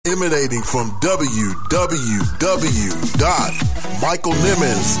Emanating from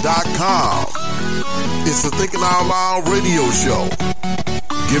www.michaelnimmons.com. It's the Thinking Out Loud radio show,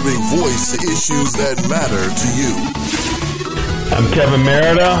 giving voice to issues that matter to you. I'm Kevin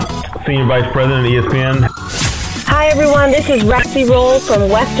Merida, Senior Vice President of ESPN. Hi everyone, this is Roxy Roll from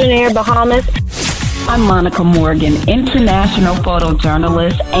Western Air, Bahamas. I'm Monica Morgan, international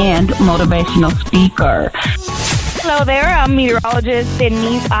photojournalist and motivational speaker. Hello there, I'm meteorologist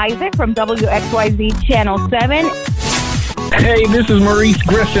Denise Isaac from WXYZ Channel 7. Hey, this is Maurice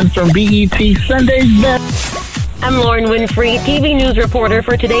Griffin from BET Sunday's Best. I'm Lauren Winfrey, TV news reporter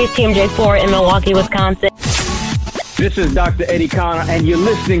for today's TMJ4 in Milwaukee, Wisconsin. This is Dr. Eddie Connor, and you're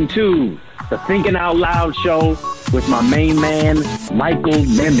listening to the Thinking Out Loud show with my main man, Michael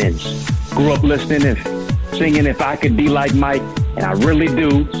Nimmons. Grew up listening and singing If I Could Be Like Mike, and I really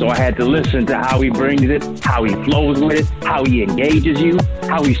do, so I had to listen to how he brings it, how he flows with it, how he engages you,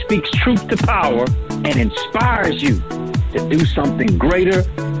 how he speaks truth to power and inspires you to do something greater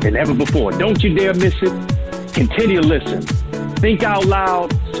than ever before. Don't you dare miss it. Continue to listen. Think out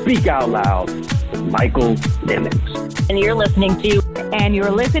loud, speak out loud with Michael Nimmons. And you're listening to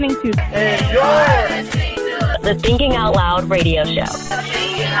the Thinking Out Loud radio show.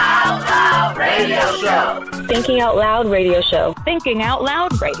 Thinking Out Loud Radio Show. Thinking Out Loud radio show. Thinking Out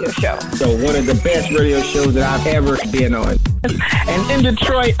Loud Radio Show. So one of the best radio shows that I've ever been on. And in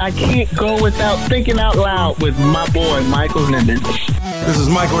Detroit, I can't go without Thinking Out Loud with my boy, Michael Nimmons. This is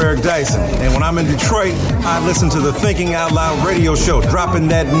Michael Eric Dyson, and when I'm in Detroit, I listen to the Thinking Out Loud radio show, dropping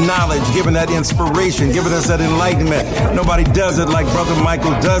that knowledge, giving that inspiration, giving us that enlightenment. Nobody does it like Brother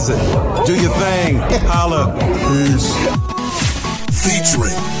Michael does it. Do your thing. Holla. Peace.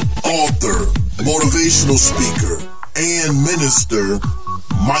 Featuring author, motivational speaker, and minister,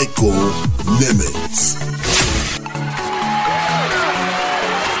 Michael Nimmons.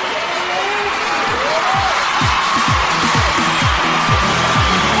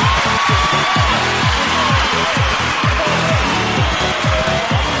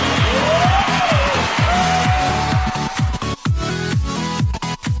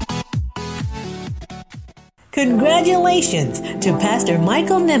 Congratulations to Pastor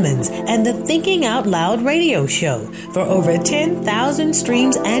Michael Nimmons and the Thinking Out Loud radio show for over 10,000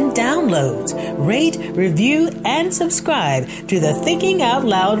 streams and downloads. Rate, review, and subscribe to the Thinking Out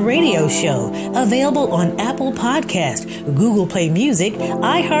Loud radio show. Available on Apple Podcast, Google Play Music,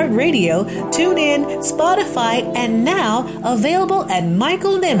 iHeartRadio, TuneIn, Spotify, and now available at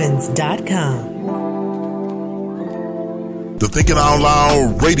michaelnimmons.com. The Thinking Out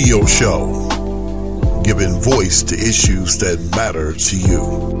Loud radio show, giving voice to issues that matter to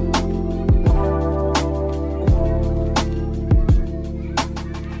you.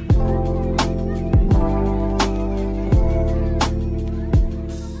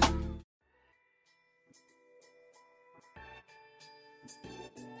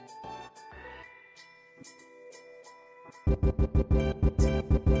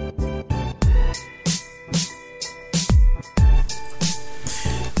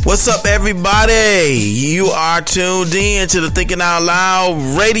 What's up, everybody? You are tuned in to the Thinking Out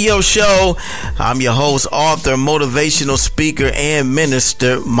Loud radio show. I'm your host, author, motivational speaker, and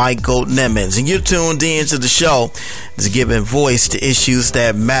minister, Michael Nimmons. And you're tuned in to the show that's giving voice to issues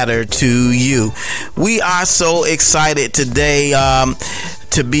that matter to you. We are so excited today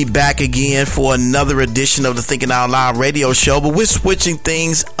to be back again for another edition of the Thinking Out Loud radio show, but we're switching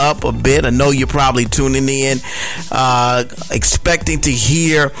things up a bit. I know you're probably tuning in, expecting to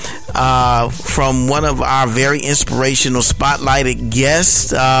hear from one of our very inspirational spotlighted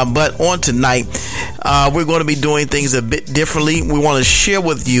guests, but on tonight, we're going to be doing things a bit differently. We want to share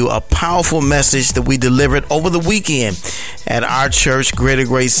with you a powerful message that we delivered over the weekend at our church, Greater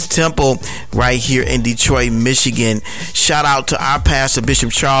Grace Temple, right here in Detroit, Michigan. Shout out to our pastor,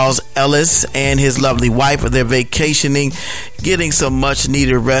 Bishop Charles Ellis, and his lovely wife. They're vacationing, getting some much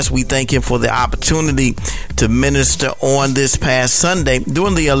needed rest. We thank him for the opportunity to minister on this past Sunday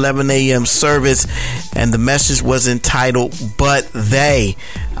during the 11 a.m. service, and the message was entitled, But They.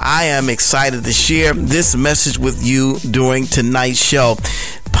 I am excited to share this message with you during tonight's show.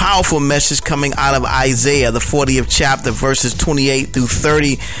 Powerful message coming out of Isaiah, the 40th chapter, verses 28 through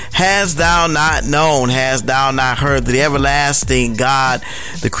 30. Has thou not known, has thou not heard, that the everlasting God,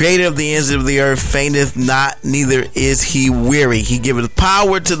 the creator of the ends of the earth, fainteth not, neither is he weary. He giveth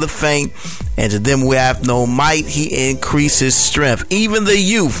power to the faint, and to them who have no might, he increases strength. Even the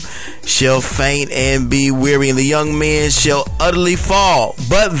youth shall faint and be weary, and the young men shall utterly fall.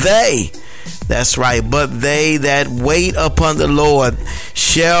 But they That's right. But they that wait upon the Lord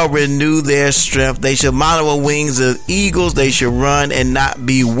shall renew their strength. They shall mount on wings of eagles. They shall run and not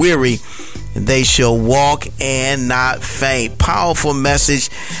be weary. They shall walk and not faint. Powerful message.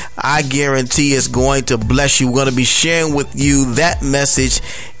 I guarantee it's going to bless you. We're going to be sharing with you that message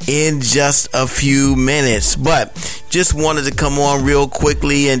in just a few minutes. But just wanted to come on real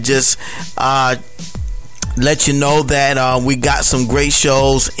quickly and just let you know that we got some great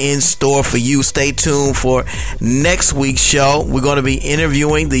shows in store for you. Stay tuned for next week's show. We're going to be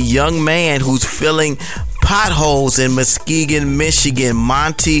interviewing the young man who's filling potholes in Muskegon, Michigan,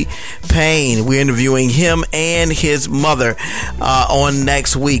 Monty Payne. We're interviewing him and his mother on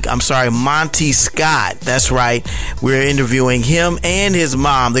next week. I'm sorry, Monty Scott. That's right. We're interviewing him and his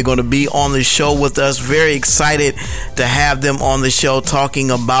mom. They're going to be on the show with us. Very excited to have them on the show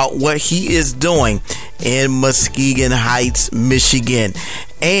talking about what he is doing in Muskegon Heights, Michigan.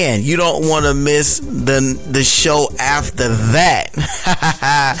 And you don't want to miss the show after that.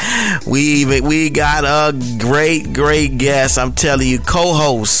 We got a great guest. I'm telling you,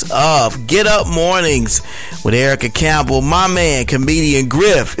 co-host of Get Up Mornings with Erica Campbell. My man, comedian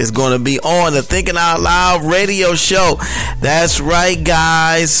Griff, is going to be on the Thinking Out Loud radio show. That's right,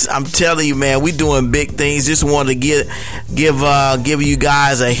 guys. I'm telling you, man, we doing big things. Just wanted to give you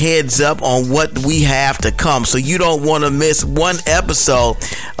guys a heads up on what we have to come, so you don't want to miss one episode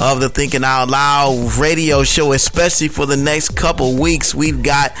of the Thinking Out Loud radio show, especially for the next couple weeks. We've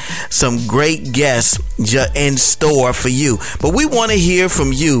got some great guests in store for you. But we want to hear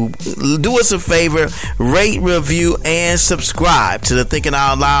from you. Do us a favor, rate, review, and subscribe to the Thinking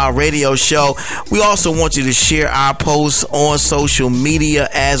Out Loud radio show. We also want you to share our posts on social media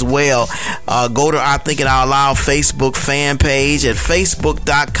as well. Go to our Thinking Out Loud Facebook fan page at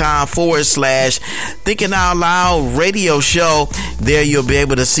facebook.com/Thinking Out Loud radio show. There you'll be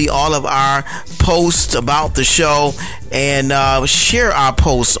able to see all of our posts about the show, and share our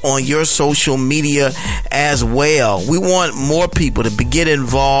posts on your social media as well. We want more people to get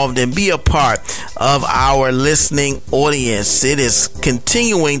involved and be a part of our listening audience. It is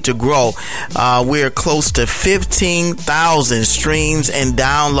continuing to grow. We're close to 15,000 streams and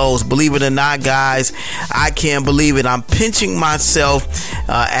downloads. Believe it or not, guys, I can't believe it. I'm pinching myself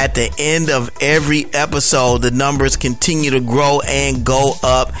at the end of every episode. The numbers continue to grow and go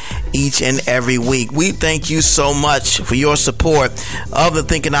up each and every week. We thank you so much for your support of the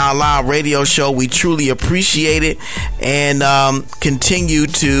Thinking Out Loud radio show. We truly appreciate it, and continue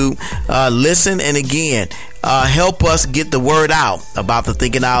to listen, and again, help us get the word out about the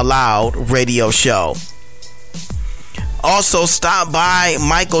Thinking Out Loud radio show. Also, stop by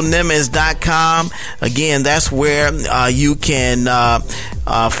michaelnimmons.com. Again, that's where you can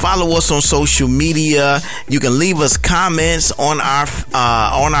follow us on social media. You can leave us comments on our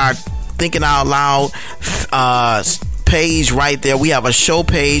Thinking Out Loud page right there. We have a show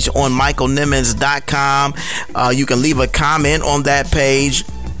page on michaelnimmons.com. You can leave a comment on that page.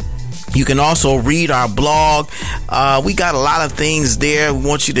 You can also read our blog. We got a lot of things there we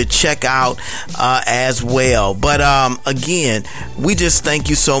want you to check out as well. But again, we just thank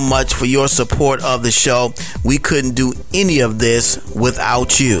you so much for your support of the show. We couldn't do any of this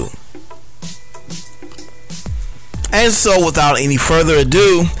without you. And so, without any further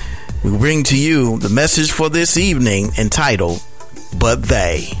ado, we bring to you the message for this evening entitled, But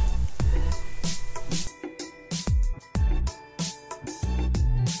They.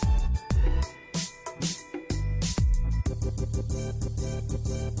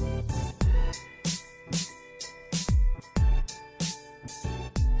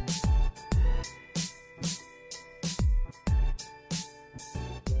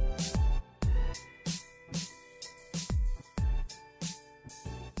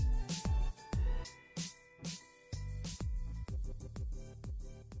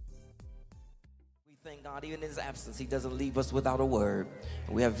 Thank God, even in his absence, he doesn't leave us without a word.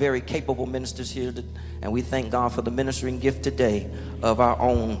 We have very capable ministers here, and we thank God for the ministering gift today of our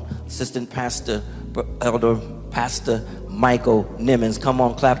own assistant pastor, Elder Pastor Michael Nimmons. Come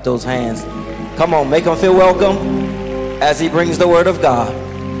on, clap those hands. Come on, make him feel welcome as he brings the word of God.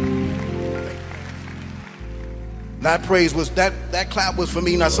 That praise was that clap was for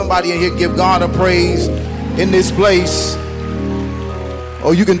me. Now somebody in here give God a praise in this place.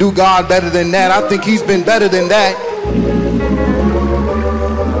 Oh, you can do God better than that. I think he's been better than that.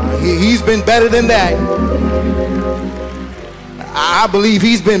 He's been better than that. I believe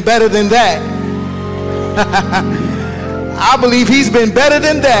he's been better than that. I believe he's been better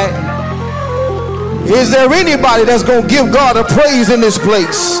than that. Is there anybody that's going to give God a praise in this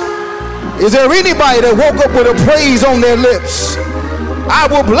place? Is there anybody that woke up with a praise on their lips? I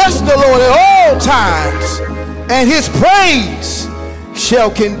will bless the Lord at all times, and his praise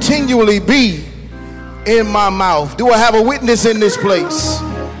shall continually be in my mouth. Do I have a witness in this place?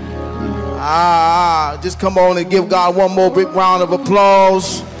 Just come on and give God one more big round of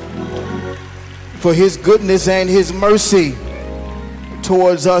applause for his goodness and his mercy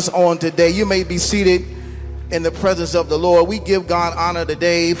towards us on today. You may be seated in the presence of the Lord. We give God honor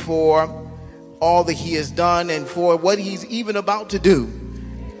today for all that he has done and for what he's even about to do.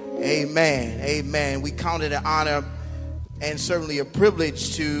 Amen. Amen. We count it an honor and certainly a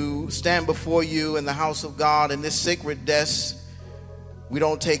privilege to stand before you in the house of God in this sacred desk. We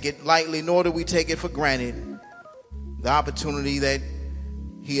don't take it lightly, nor do we take it for granted. The opportunity that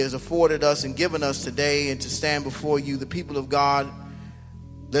he has afforded us and given us today, and to stand before you, the people of God.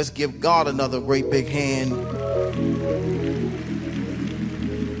 Let's give God another great big hand.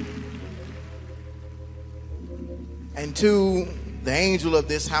 And to the angel of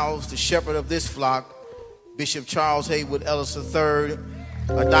this house, the shepherd of this flock, Bishop Charles Haywood Ellis III,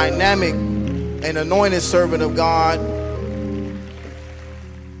 a dynamic and anointed servant of God.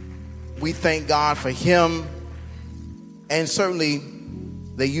 We thank God for him. And certainly,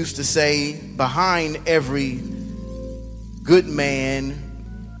 they used to say, behind every good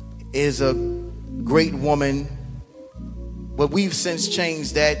man is a great woman. But we've since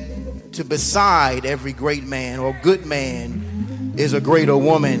changed that to beside every great man or good man is a greater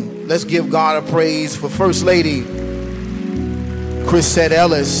woman. Let's give God a praise for First Lady Chrisette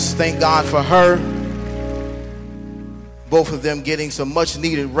Ellis. Thank God for her. Both of them getting some much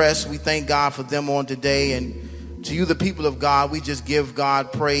needed rest. We thank God for them on today. And to you, the people of God, we just give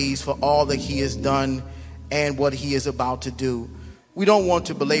God praise for all that he has done and what he is about to do. We don't want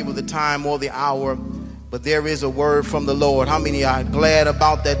to belabor the time or the hour, but there is a word from the Lord. How many are glad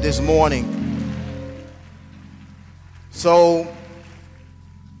about that this morning? So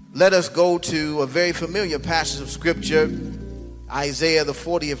let us go to a very familiar passage of scripture, Isaiah the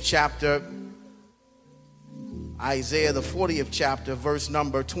 40th chapter. Isaiah the 40th chapter, verse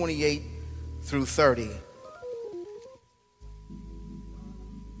number 28 through 30.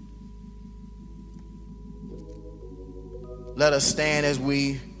 Let us stand as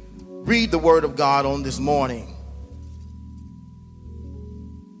we read the word of God on this morning.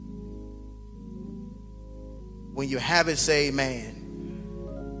 When you have it, say amen.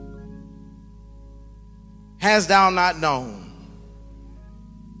 Hast thou not known?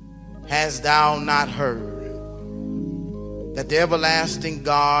 Hast thou not heard? That the everlasting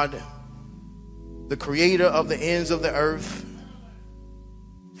God, the creator of the ends of the earth,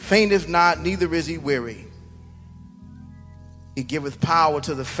 fainteth not, neither is he weary. He giveth power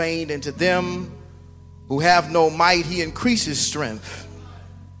to the faint, and to them who have no might he increases strength.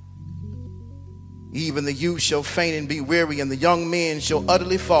 Even the youth shall faint and be weary, and the young men shall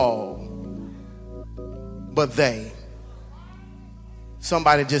utterly fall. But they.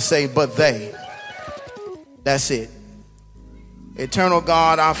 Somebody just say, but they. That's it. Eternal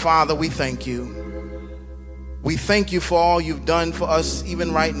God, our Father, we thank you. We thank you for all you've done for us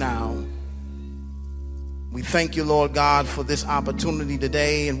even right now. We thank you, Lord God, for this opportunity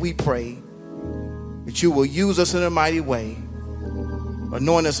today, and we pray that you will use us in a mighty way.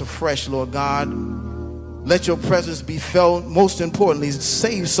 Anoint us afresh, Lord God. Let your presence be felt. Most importantly,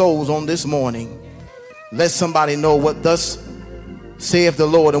 save souls on this morning. Let somebody know what thus saith the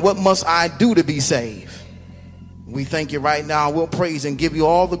Lord, and what must I do to be saved. We thank you right now. We'll praise and give you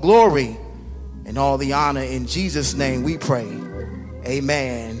all the glory and all the honor. In Jesus' name we pray.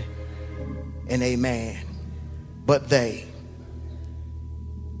 Amen and amen. But they.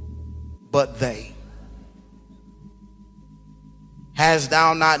 Hast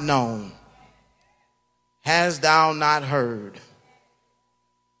thou not known? Hast thou not heard?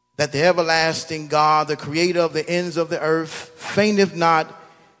 That the everlasting God, the creator of the ends of the earth, fainteth not,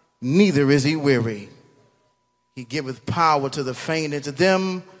 neither is he weary. He giveth power to the faint, and to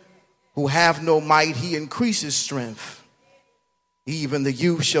them who have no might he increases strength. Even the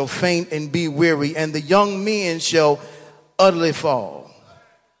youth shall faint and be weary, and the young men shall utterly fall.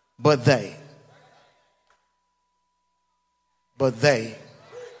 But they.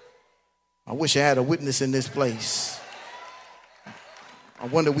 I wish I had a witness in this place. I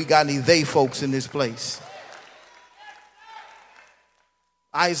wonder if we got any they folks in this place.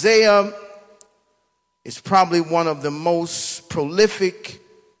 Isaiah is probably one of the most prolific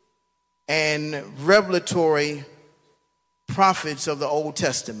and revelatory prophets of the Old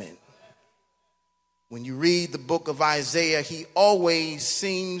Testament. When you read the book of Isaiah, he always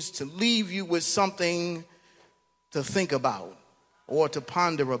seems to leave you with something to think about or to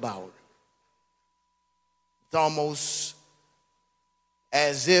ponder about. It's almost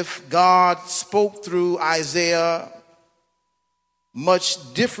as if God spoke through Isaiah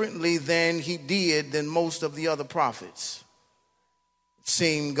much differently than he did than most of the other prophets. It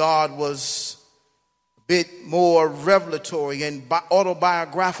seemed God was a bit more revelatory and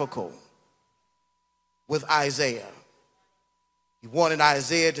autobiographical with Isaiah. He wanted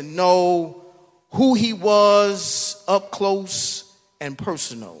Isaiah to know who he was up close and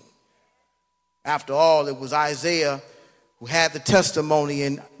personal. After all, it was Isaiah who had the testimony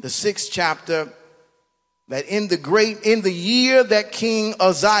in the 6th chapter that in the year that King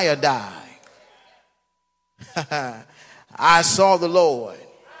Uzziah died, I saw the Lord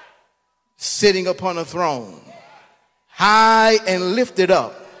sitting upon a throne, high and lifted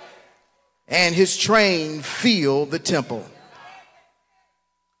up, and his train filled the temple.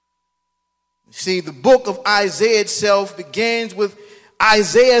 See, the book of Isaiah itself begins with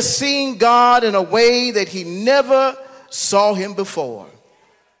Isaiah seeing God in a way that he never saw him before.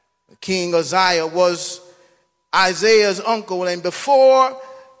 King Uzziah was Isaiah's uncle, and before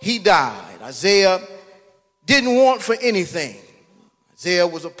he died, Isaiah didn't want for anything. Isaiah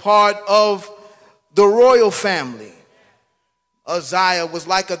was a part of the royal family. Uzziah was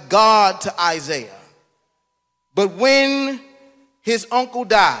like a god to Isaiah. But when his uncle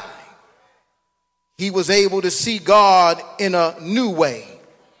died, he was able to see God in a new way.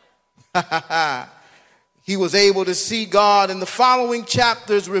 He was able to see God, and the following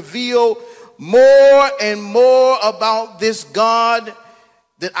chapters reveal more and more about this God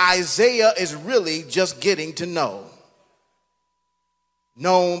that Isaiah is really just getting to know.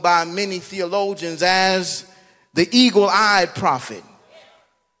 Known by many theologians as the eagle-eyed prophet,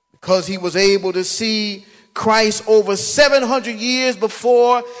 because he was able to see Christ over 700 years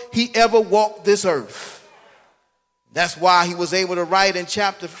before he ever walked this earth. That's why he was able to write in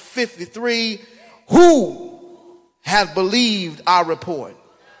chapter 53, "Who hath believed our report?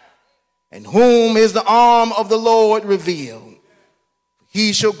 And whom is the arm of the Lord revealed?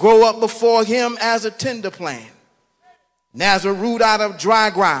 He shall grow up before him as a tender plant, and as a root out of dry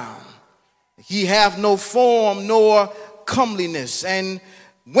ground. He hath no form nor comeliness, and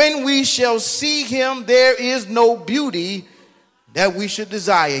when we shall see him, there is no beauty that we should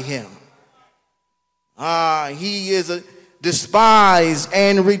desire him. He is a despised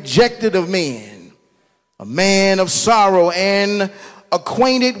and rejected of men, a man of sorrow and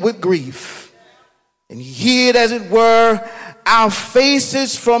acquainted with grief. And he hid, as it were, our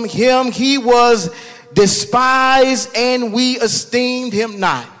faces from him. He was despised, and we esteemed him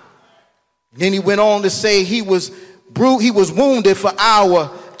not." Then he went on to say, he was wounded for our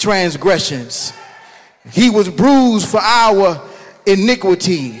transgressions. He was bruised for our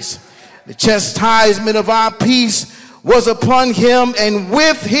iniquities. The chastisement of our peace was upon him, and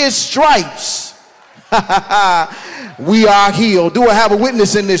with his stripes we are healed. Do I have a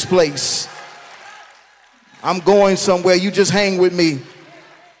witness in this place? I'm going somewhere. You just hang with me.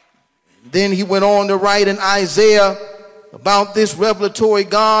 Then he went on to write in Isaiah about this revelatory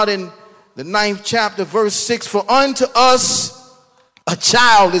God in the 9th chapter, verse 6, "For unto us a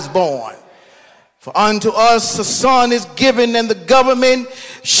child is born. For unto us a son is given, and the government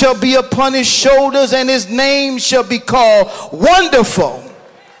shall be upon his shoulders, and his name shall be called Wonderful,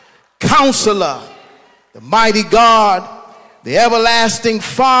 Counselor, the Mighty God, the Everlasting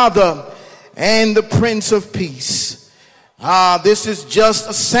Father, and the Prince of Peace." This is just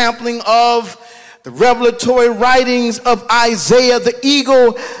a sampling of the revelatory writings of Isaiah, the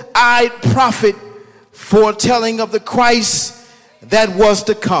eagle-eyed prophet, foretelling of the Christ that was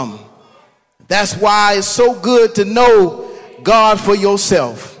to come. That's why it's so good to know God for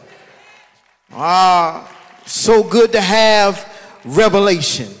yourself. So good to have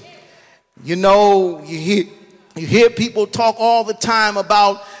revelation. You know, you hear people talk all the time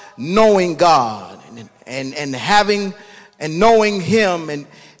about knowing God and having and knowing him, and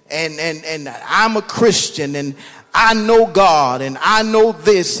I'm a Christian, and I know God, and I know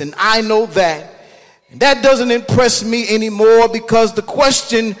this, and I know that. And that doesn't impress me anymore, because the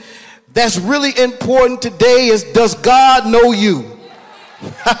question that's really important today is, does God know you?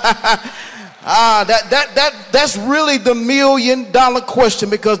 That's really the $1 million question,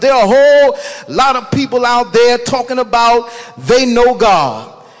 because there are a whole lot of people out there talking about they know God.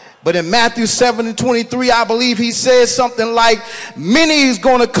 But in Matthew 7:23, I believe he says something like, "Many is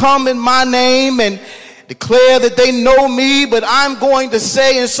going to come in my name and declare that they know me, but I'm going to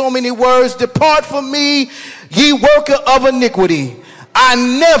say in so many words, depart from me, ye worker of iniquity. I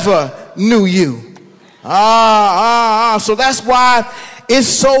never knew you." So that's why it's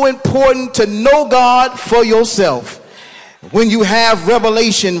so important to know God for yourself. When you have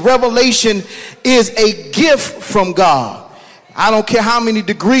revelation, revelation is a gift from God. I don't care how many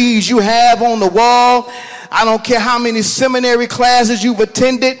degrees you have on the wall. I don't care how many seminary classes you've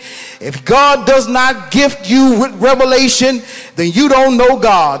attended. If God does not gift you with revelation, then you don't know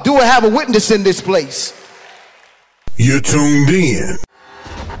God. Do I have a witness in this place? You're tuned in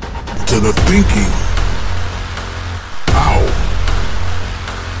to the Thinking Out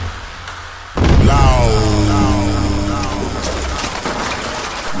Loud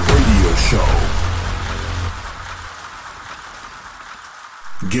radio show.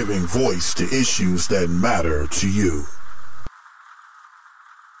 Giving voice to issues that matter to you.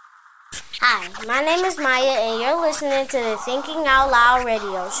 Hi, my name is Maya, and you're listening to the Thinking Out Loud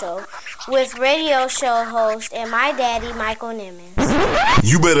radio show with radio show host and my daddy, Michael Nimmons.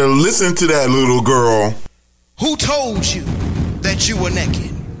 You better listen to that, little girl. Who told you that you were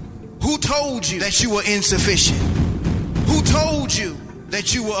naked? Who told you that you were insufficient? Who told you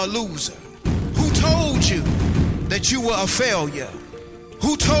that you were a loser? Who told you that you were a failure?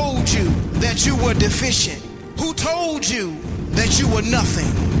 Who told you that you were deficient? Who told you that you were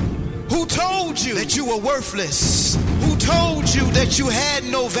nothing? Who told you that you were worthless? Who told you that you had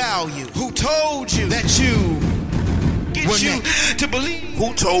no value? Who told you that you were naked? To believe?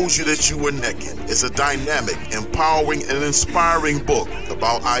 Who Told You That You Were Naked? It's a dynamic, empowering, and inspiring book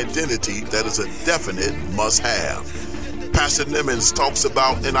about identity that is a definite must-have. Pastor Nimmons talks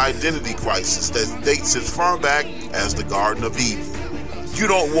about an identity crisis that dates as far back as the Garden of Eden. You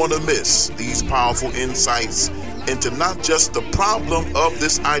don't want to miss these powerful insights into not just the problem of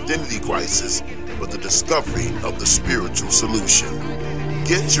this identity crisis, but the discovery of the spiritual solution.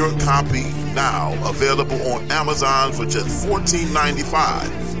 Get your copy now, available on Amazon for just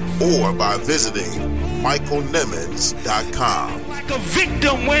 $14.95 or by visiting michaelnimmons.com. Like a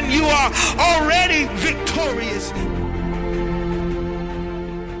victim when you are already victorious.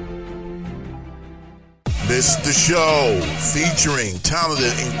 Miss the show, featuring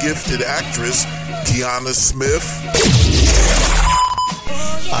talented and gifted actress Kiana Smith.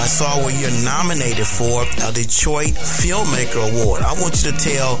 I saw where you're nominated for a Detroit Filmmaker Award. I want you to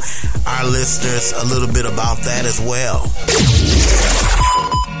tell our listeners a little bit about that as well.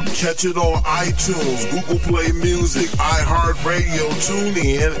 Catch it on iTunes, Google Play Music, iHeartRadio,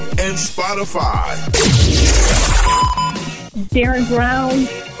 TuneIn, and Spotify. Darren Brown,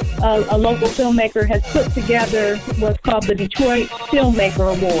 a local filmmaker, has put together what's called the Detroit Filmmaker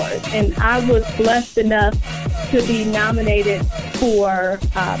Award. And I was blessed enough to be nominated for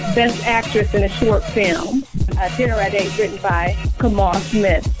Best Actress in a Short Film, Dinner at 8, written by Kamal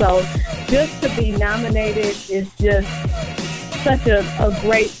Smith. So just to be nominated is just such a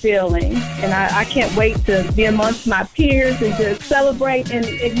great feeling. And I can't wait to be amongst my peers and just celebrate and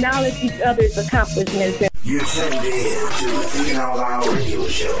acknowledge each other's accomplishments. You're tuned in to the Thinking Out Loud radio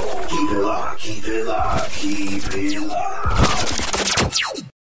show. Keep it locked, keep it locked, keep it locked.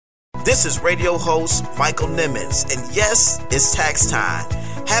 This is radio host Michael Nimmons, and yes, it's tax time.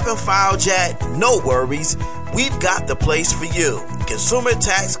 Haven't filed yet? No worries. We've got the place for you. Consumer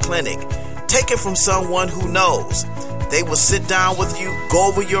Tax Clinic. Take it from someone who knows. They will sit down with you, go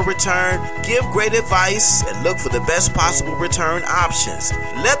over your return, give great advice, and look for the best possible return options.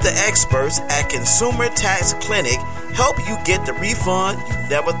 Let the experts at Consumer Tax Clinic help you get the refund you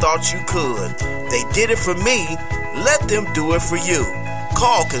never thought you could. They did it for me. Let them do it for you.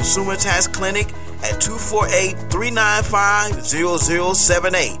 Call Consumer Tax Clinic at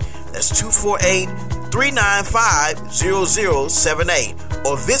 248-395-0078. That's 248-395-0078.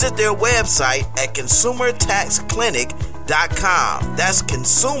 Or visit their website at consumertaxclinic.com. That's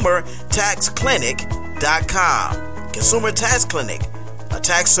consumertaxclinic.com. Consumer Tax Clinic, a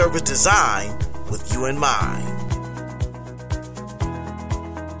tax service designed with you in mind.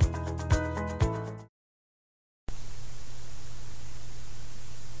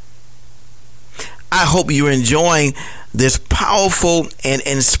 I hope you're enjoying this powerful and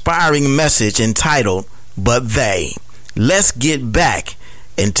inspiring message entitled, But They. Let's get back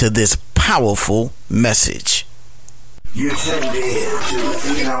into this powerful message. You're tuned in to the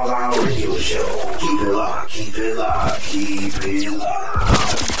Thinking Out Loud radio show. Keep it locked, keep it locked, keep it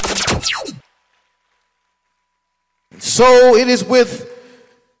locked. So it is with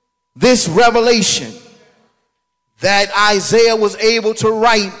this revelation that Isaiah was able to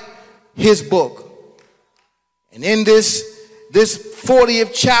write his book. And in this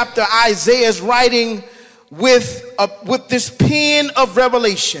 40th chapter, Isaiah is writing with this pen of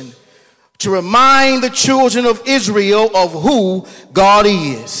revelation to remind the children of Israel of who God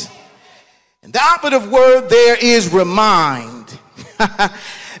is. And the operative word there is remind.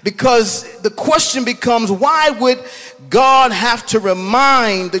 Because the question becomes, why would God have to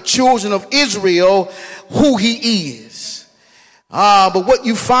remind the children of Israel who he is? But what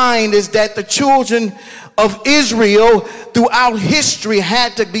you find is that the children of Israel throughout history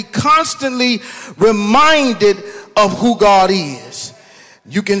had to be constantly reminded of who God is.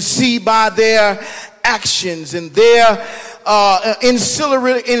 You can see by their actions and their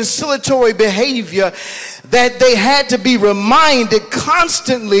incilatory behavior that they had to be reminded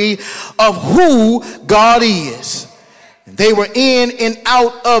constantly of who God is. They were in and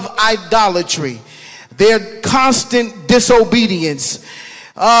out of idolatry, their constant disobedience.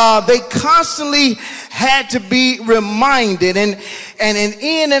 They constantly had to be reminded and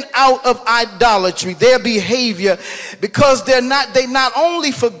in and out of idolatry, their behavior, because they not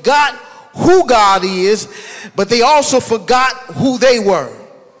only forgot who God is, but they also forgot who they were.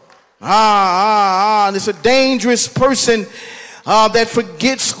 And it's a dangerous person that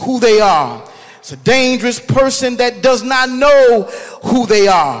forgets who they are. It's a dangerous person that does not know who they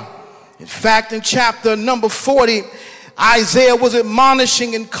are. In fact, in chapter number 40, Isaiah was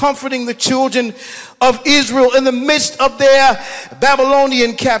admonishing and comforting the children of Israel in the midst of their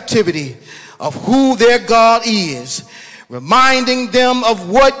Babylonian captivity of who their God is, reminding them of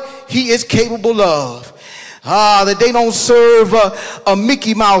what he is capable of. That they don't serve a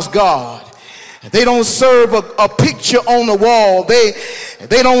Mickey Mouse God. They don't serve a picture on the wall. They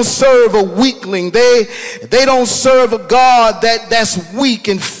don't serve a weakling. They don't serve a God that's weak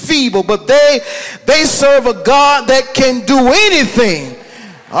and feeble, but they serve a God that can do anything.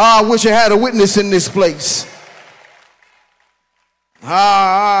 I wish I had a witness in this place.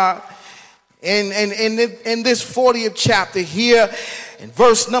 In this 40th chapter here, in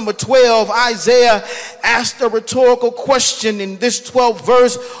verse number 12, Isaiah asked a rhetorical question in this 12th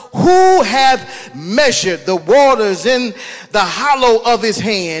verse: who hath measured the waters in the hollow of his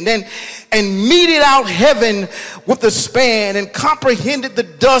hand, and meted out heaven with a span, and comprehended the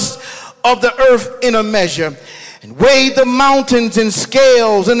dust of the earth in a measure, and weighed the mountains in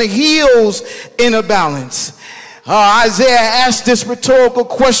scales, and the hills in a balance? Isaiah asked this rhetorical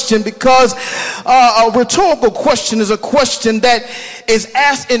question because a rhetorical question is a question that is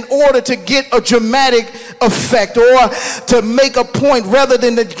asked in order to get a dramatic effect or to make a point rather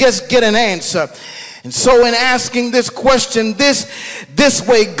than to just get an answer. And so in asking this question this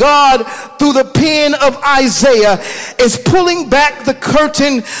way, God, through the pen of Isaiah, is pulling back the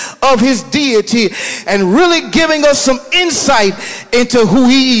curtain of his deity and really giving us some insight into who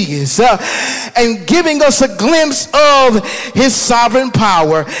he is, and giving us a glimpse of his sovereign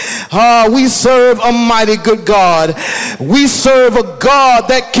power. We serve a mighty good God. We serve a God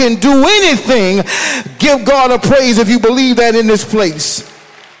that can do anything. Give God a praise if you believe that in this place.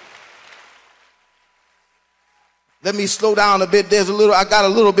 Let me slow down a bit. I got a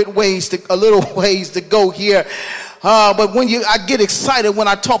little ways to go here. But I get excited when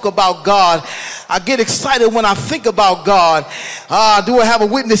I talk about God. I get excited when I think about God. Do I have a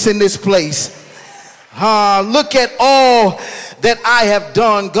witness in this place? Look at all that I have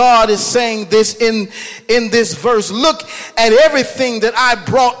done. God is saying this in this verse. Look at everything that I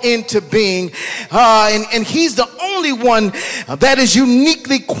brought into being. And he's the only one that is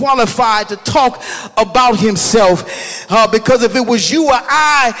uniquely qualified to talk about himself. Because if it was you or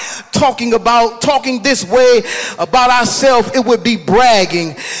I talking this way about ourselves, it would be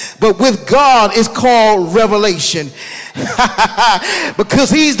bragging. But with God, it's called revelation.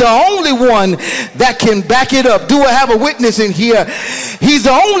 Because he's the only one that can back it up. Do I have a witness in here? He's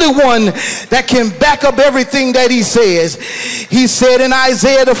the only one that can back up everything that he says. He said in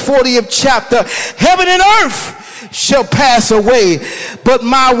Isaiah the 40th chapter, heaven and earth shall pass away, but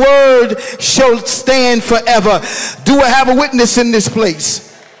my word shall stand forever. Do I have a witness in this place?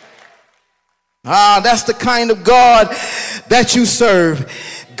 That's the kind of God that you serve.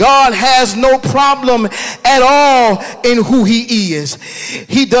 God has no problem at all in who he is.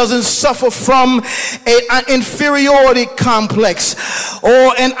 He doesn't suffer from an inferiority complex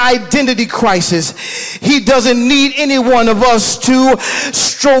or an identity crisis. He doesn't need any one of us to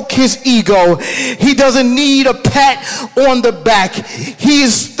stroke his ego. He doesn't need a pat on the back. He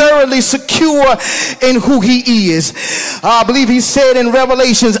is thoroughly secure in who he is. I believe he said in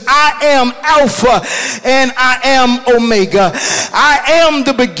Revelations, I am Alpha and I am Omega. I am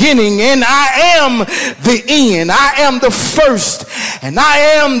the beginning and I am the end. I am the first and I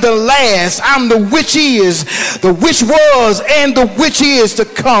am the last. I'm the which is, the which was, and the which is to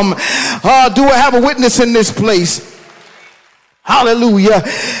come. Do I have a witness in this place? Hallelujah.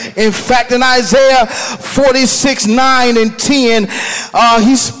 In fact, in Isaiah 46, 9 and 10,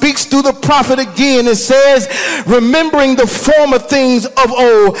 he speaks through the prophet again and says, remembering the former things of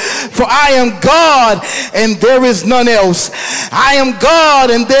old, for I am God and there is none else. I am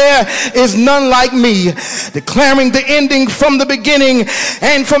God and there is none like me, declaring the ending from the beginning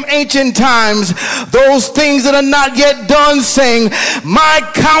and from ancient times, those things that are not yet done, saying, my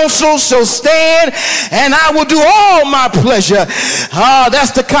counsel shall stand and I will do all my pleasure.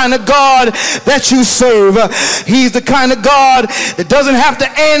 That's the kind of God that you serve. He's the kind of God that doesn't have to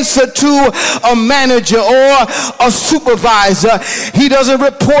answer to a manager or a supervisor. He doesn't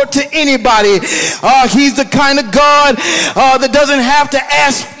report to anybody. He's the kind of God that doesn't have to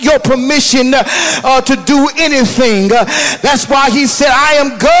ask your permission to do anything. That's why he said, I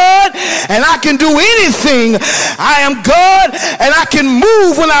am God and I can do anything. I am God and I can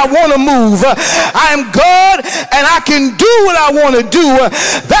move when I want to move. I am God and I can do what I want to do.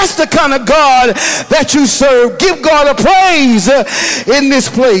 That's the kind of God that you serve. Give God a praise in this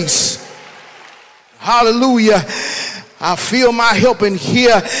place. Hallelujah. I feel my help in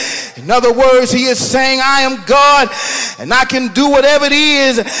here. In other words, he is saying, I am God and I can do whatever it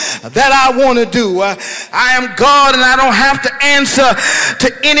is that I want to do. I am God and I don't have to answer to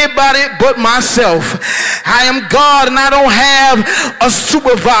anybody but myself. I am God and I don't have a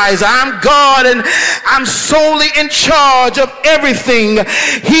supervisor. I'm God and I'm solely in charge of everything.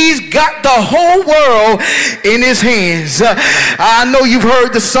 He's got the whole world in his hands. I know you've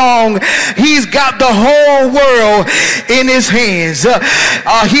heard the song, he's got the whole world in his hands.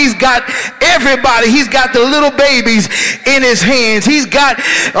 He's got everybody. He's got the little babies in his hands. He's got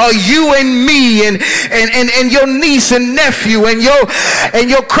you and me and your niece and nephew and your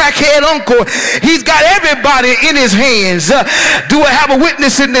crackhead uncle. He's got everybody in his hands. Do I have a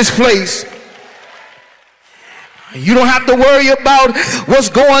witness in this place? You don't have to worry about what's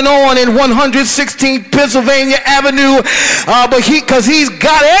going on in 116th Pennsylvania Avenue, because he's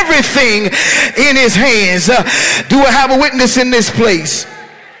got everything in his hands. Do I have a witness in this place?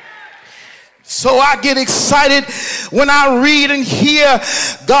 So I get excited when I read and hear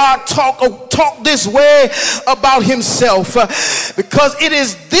God talk this way about himself, because it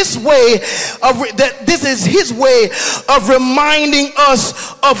is this way this is his way of reminding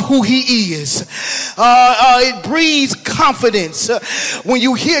us of who he is. It breeds confidence when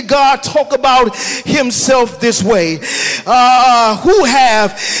you hear God talk about himself this way. Who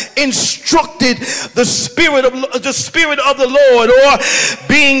have instructed the spirit of the Lord, or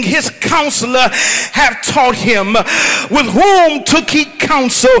being his counselor, have taught him, with whom took he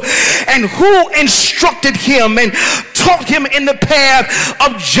counsel, and who instructed him and taught him in the path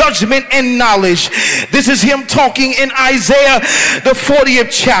of judgment and knowledge. This is him talking in Isaiah the 40th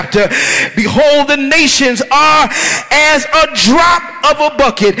chapter. Behold, the nations are as a drop of a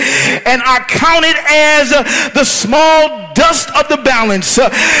bucket, and are counted as the small dust of the balance.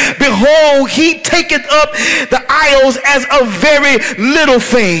 Behold, he taketh up the isles as a very little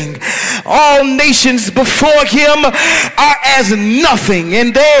thing. All nations before him are as nothing,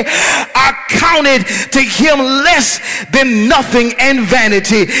 and they are counted to him less than nothing and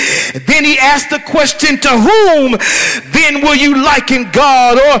vanity. Then he asked the question, to whom then will you liken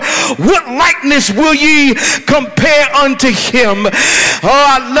God, or what likeness will ye compare unto him? Oh,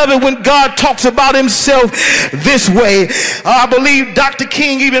 I love it when God talks about himself this way. I believe Dr.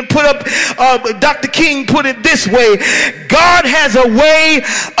 King even put it this way: God has a way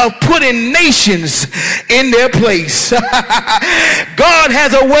of putting nations in their place. God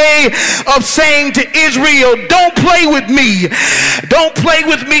has a way of saying to Israel, don't play with me. Don't play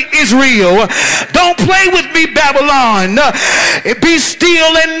with me, Israel. Don't play with me, Babylon. Be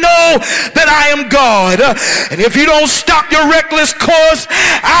still and know that I am God. And if you don't stop your reckless course,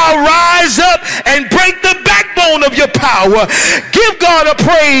 I'll rise up and break the backbone of your power. Give God a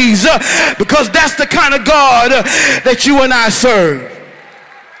praise, because that's the kind of God that you and I serve.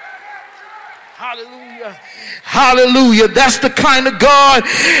 Hallelujah. Hallelujah. That's the kind of God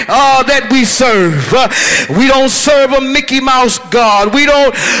that we serve. We don't serve a Mickey Mouse God. We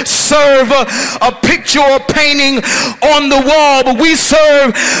don't serve a picture or painting on the wall, but we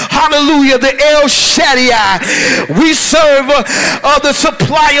serve, hallelujah, the El Shaddai. We serve the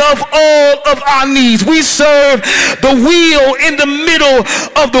supplier of all of our needs. We serve the wheel in the middle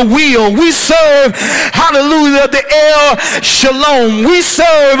of the wheel. We serve, hallelujah, the El Shalom. We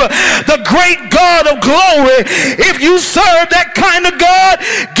serve the great God of glory. If you serve that kind of God,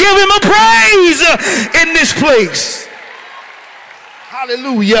 give him a praise in this place.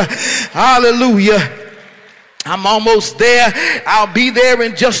 Hallelujah. Hallelujah. I'm almost there. I'll be there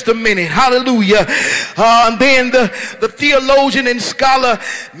in just a minute. Hallelujah. And then the theologian and scholar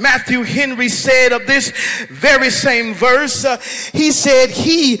Matthew Henry said of this very same verse, he said,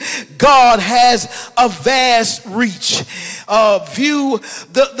 God has a vast reach. View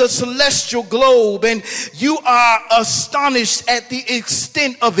the celestial globe and you are astonished at the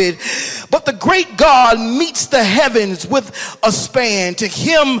extent of it. But the great God meets the heavens with a span. To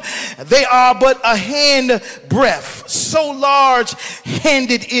him they are but a hand breadth. So large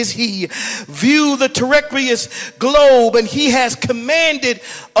handed is he. View the terrestrial globe and he has commanded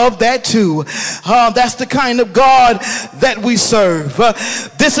of that too. That's the kind of God that we serve.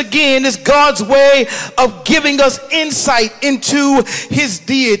 This again is God's way of giving us insight into his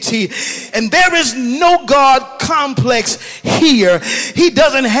deity. And there is no God complex here. He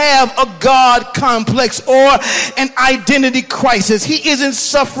doesn't have a God complex or an identity crisis. He isn't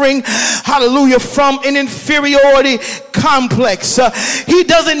suffering, hallelujah, from an inferiority complex. He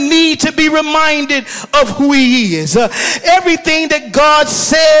doesn't need to be reminded of who he is. Everything that God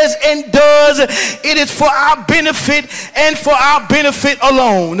says and does, it is for our benefit and for our benefit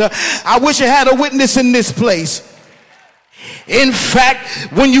alone. I wish I had a witness in this place. In fact,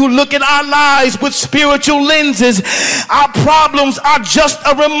 when you look at our lives with spiritual lenses, our problems are just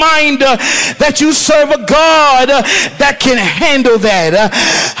a reminder that you serve a God that can handle that.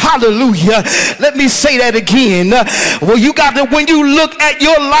 Hallelujah. Let me say that again. Well, you got to, when you look at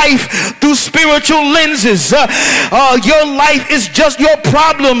your life through spiritual lenses, your life is just, your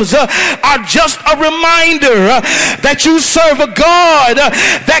problems are just a reminder that you serve a God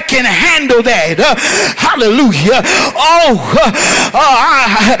that can handle that. Hallelujah.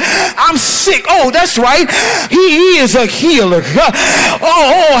 I'm sick. Oh, that's right. He is a healer.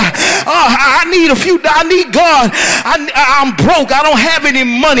 I need God. I'm broke. I don't have any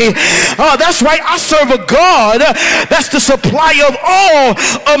money. That's right. I serve a God that's the supplier of all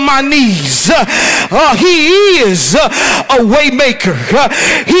of my needs. He is a way maker.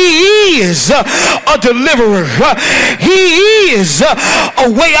 He is a deliverer. He is a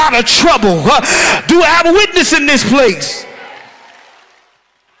way out of trouble. Do I have a witness in this place?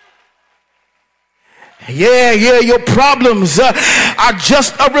 Yeah, your problems are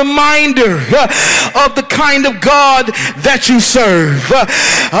just a reminder of the kind of God that you serve.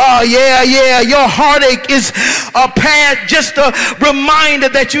 Your heartache is just a reminder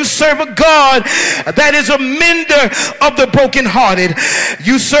that you serve a God that is a mender of the brokenhearted.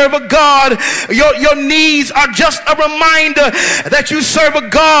 You serve a God, your needs are just a reminder that you serve a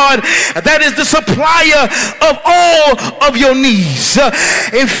God that is the supplier of all of your needs.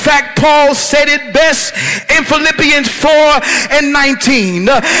 In fact, Paul said it best in Philippians 4:19.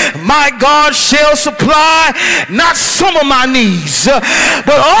 My God shall supply not some of my needs,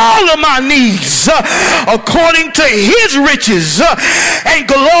 but all of my needs according to his riches and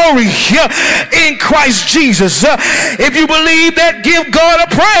glory in Christ Jesus. If you believe that, give God a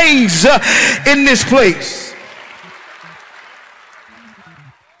praise in this place.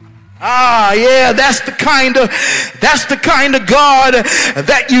 That's the kind of God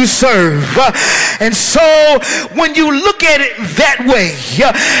that you serve. And so when you look at it that way,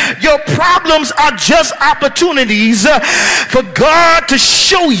 your problems are just opportunities for God to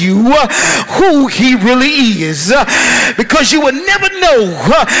show you who he really is. Because you would never know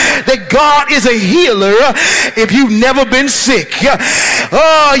that God is a healer if you've never been sick.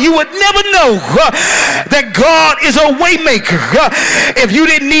 You would never know that God is a way maker if you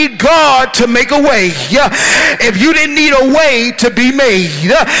didn't need God to make a way. If you didn't need a way to be made,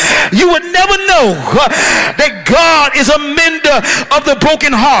 you would never know that God is a mender of the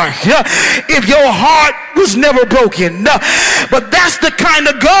broken heart if your heart was never broken. But that's the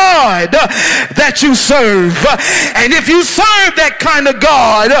kind of God that you serve. And if you serve that kind of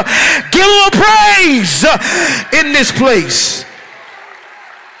God, give him a praise in this place.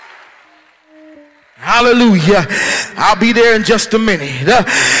 Hallelujah. I'll be there in just a minute.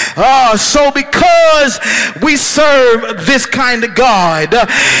 So because we serve this kind of God,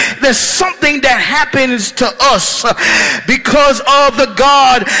 there's something that happens to us because of the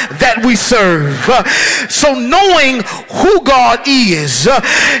God that we serve. So knowing who God is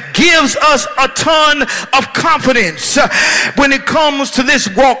gives us a ton of confidence when it comes to this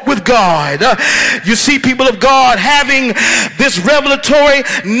walk with God. You see, people of God, having this revelatory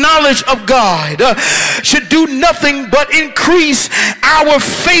knowledge of God should do nothing but increase our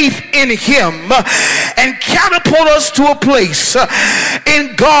faith in him and catapult us to a place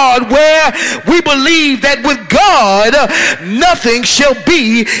in God where we believe that with God nothing shall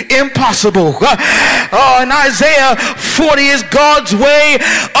be impossible. In Isaiah 40 is God's way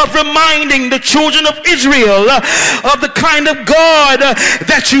of reminding the children of Israel of the kind of God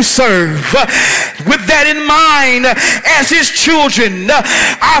that you serve. With that in mind, as his children,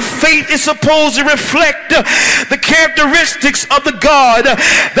 our faith is supposed to reflect the characteristics of the God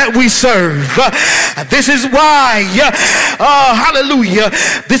that we serve. This is why, hallelujah,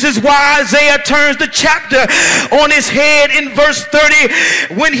 this is why Isaiah turns the chapter on his head in verse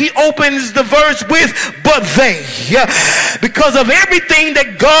 30 when he opens the verse with, but they, because of everything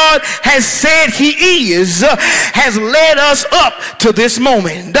that God has said he is, has led us up to this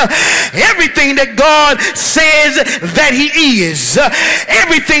moment. Everything that God says that he is,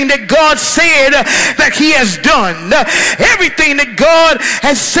 everything that God said that he has done, everything that God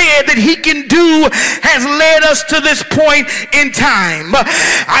has said that he can do has led us to this point in time.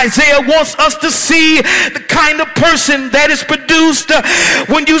 Isaiah wants us to see the kind of person that is produced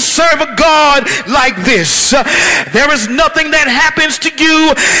when you serve a God like this. There is nothing that happens to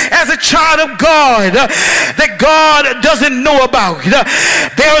you as a child of God that God doesn't know about.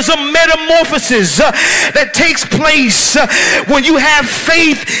 There is a metamorphosis that takes place when you have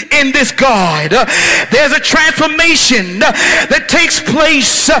faith in this God. There's a transformation that takes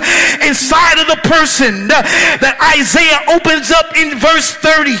place inside of the person that Isaiah opens up in verse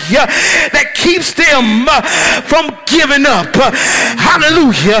 30 that keeps them from giving up.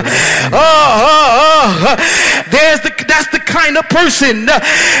 Hallelujah. That's the kind of person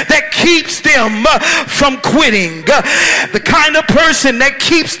that keeps them from quitting. The kind of person that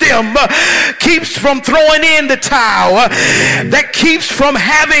keeps them keeps from throwing in the towel, that keeps from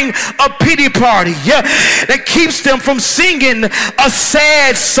having a pity party, that keeps them from singing a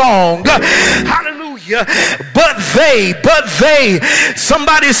sad song. Hallelujah. But they,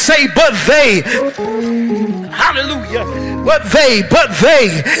 somebody say, but they. Hallelujah. But they,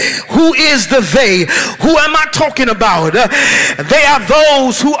 who is the they? Who am I talking about? They are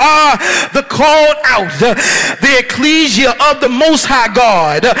those who are the called out, the ecclesia of the Most High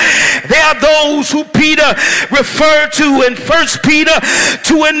God. They are those who Peter referred to in 1 Peter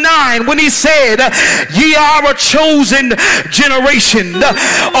 2:9 when he said, ye are a chosen generation,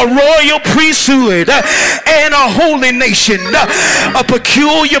 a royal priesthood, and a holy nation, a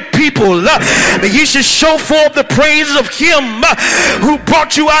peculiar people, that ye should show forth the praises of him who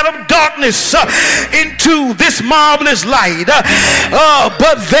brought you out of darkness into this marvelous light.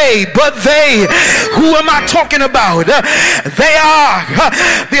 But they, who am I talking about? They are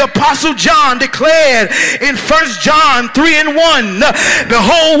the Apostle John declared in 1 John 3:1,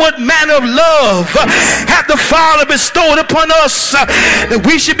 behold, what manner of love hath the Father bestowed upon us, that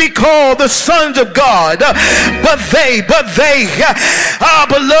we should be called the sons of God. But they, beloved,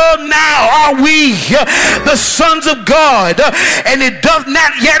 now are we the sons of God, and it does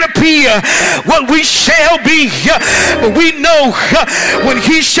not yet appear what we shall be, but we know when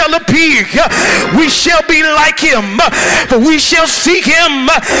he shall appear, we shall be like him, for we shall see him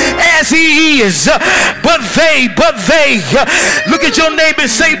as he is. But they, look at your neighbor and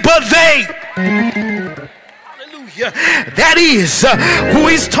say, but they. That is who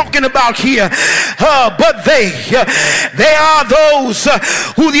he's talking about here. But they are those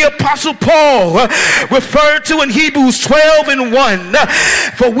who the Apostle Paul referred to in Hebrews 12:1.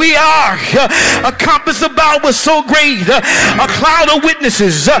 For we are encompassed about with so great a cloud of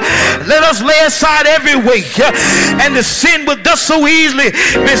witnesses. Let us lay aside every weight and the sin which does so easily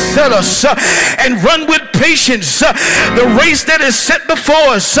beset us, and run with patience the race that is set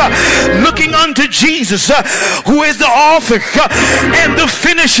before us, looking unto Jesus, who is the author and the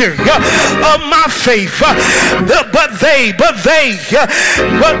finisher of my faith. But they,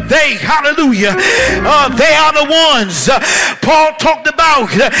 hallelujah, they are the ones Paul talked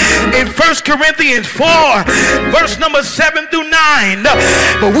about in 1 Corinthians 4 verse number 7 through 9.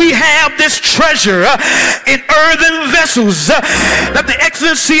 But we have this treasure in earthen vessels, that the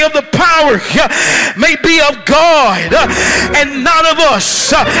excellency of the power may be of God and not of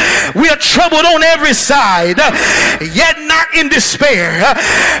us. We are troubled on every side, yet not in despair.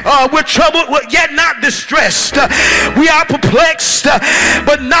 We're troubled, yet not distressed. We are perplexed,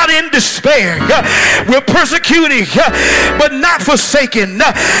 but not in despair. We're persecuted, but not forsaken.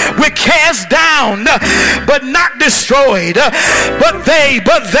 We're cast down, but not destroyed. But they,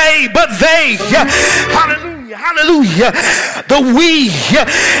 hallelujah. Hallelujah. The we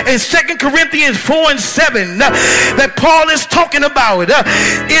in 2 Corinthians 4 and 7 that Paul is talking about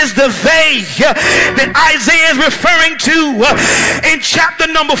is the they that Isaiah is referring to in chapter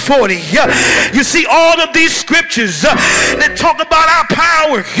number 40. You see all of these scriptures that talk about our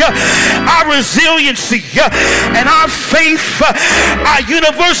power, our resiliency, and our faith are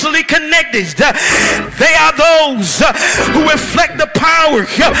universally connected. They are those who reflect the power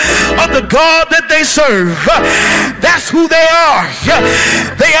of the God that they serve. That's who they are.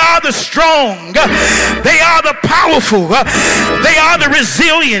 They are the strong. They are the powerful. They are the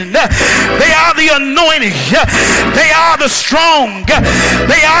resilient. They are the anointed. They are the strong.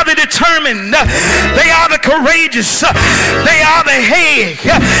 They are the determined. They are the courageous. They are the head.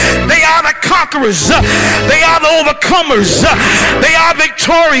 They are the conquerors. They are the overcomers. They are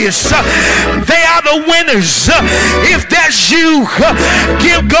victorious. They are the winners. If that's you,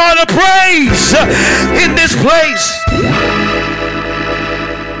 give God a praise in this place.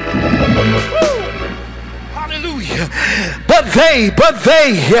 Hallelujah. But they,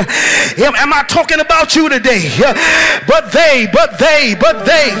 am I talking about you today? But they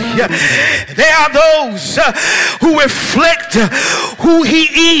are those who reflect who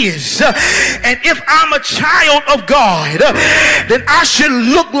he is. And if I'm a child of God, then I should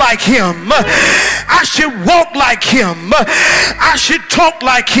look like him. I should walk like him. I should talk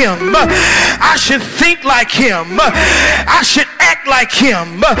like him. I should think like him. I should act like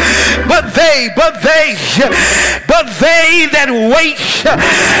him. But they that wait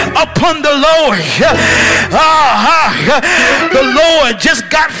upon the Lord. The Lord just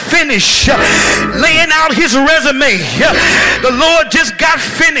got finished laying out his resume. The Lord just got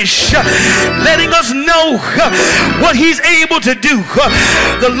finished letting us know what he's able to do.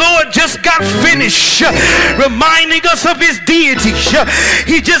 The Lord just got finished reminding us of his deity.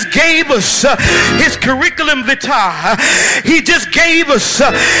 He just gave us his curriculum vitae. He just gave us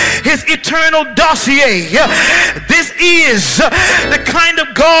his eternal dossier. This is the kind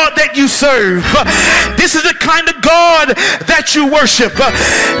of God that you serve. This is the kind of God that you worship.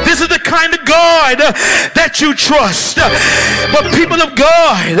 This is the kind of God that you trust. But people of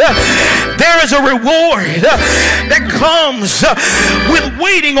God, there is a reward that comes with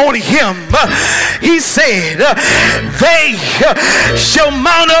waiting on him. He said, they shall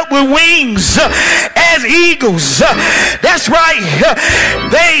mount up with wings as eagles. That's right.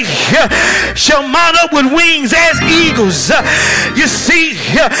 They shall mount up with wings as eagles. You see,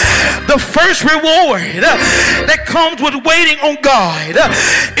 the first reward that comes with waiting on God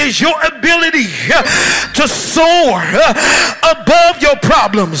is your ability to soar above your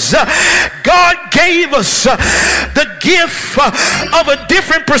problems. God gave us the gift of a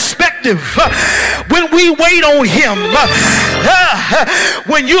different perspective when we wait on him.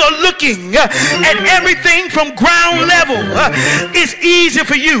 When you are looking at everything from ground level, it's easy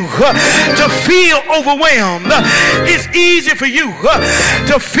for you to feel overwhelmed. It's easy for you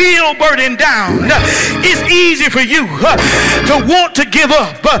to feel burdened down. It's easy for you to want to give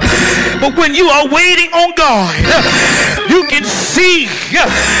up. But when you are waiting on God, you can see,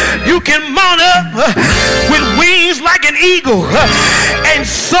 you can mount up with wings like an eagle and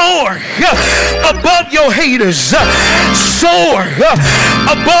soar above your haters, soar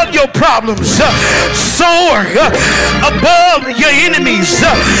above your problems, soar above your enemies,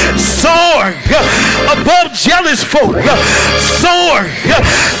 soar above jealous folk, soar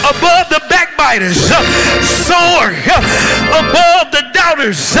above the backbiters, soar above the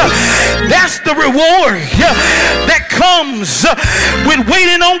doubters. That's the reward that comes with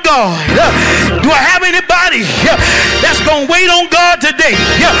waiting on God. Do I have anybody that's going to wait on God today?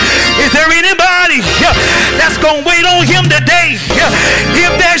 Is there anybody that's going to wait on him today?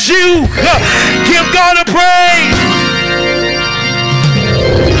 If that's you, give God a praise.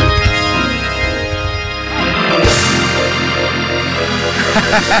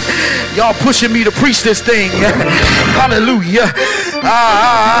 Y'all pushing me to preach this thing. Hallelujah.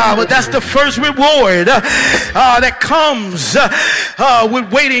 But that's the first reward that comes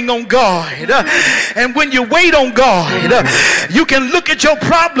with waiting on God. And when you wait on God, you can look at your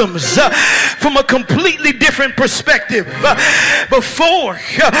problems from a completely different perspective. Before,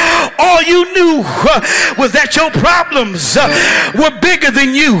 all you knew was that your problems were bigger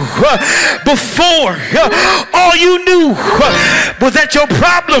than you. Before, all you knew was that your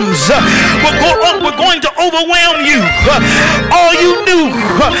problems were going to overwhelm you. All you you knew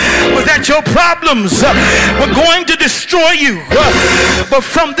was that your problems were going to destroy you. But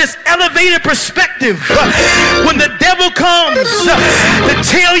from this elevated perspective, when the devil comes to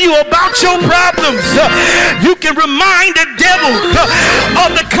tell you about your problems, you can remind the devil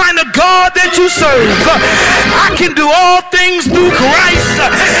of the kind of God that you serve. I can do all things through Christ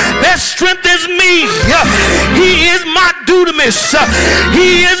that strengthens me. He is my dunamis.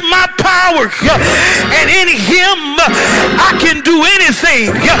 He is my power. And in him I can do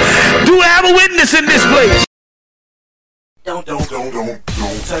anything. Do I have a witness in this place? Don't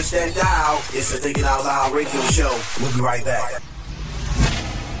touch that dial. It's the Thinking Out Loud radio show. We'll be right back.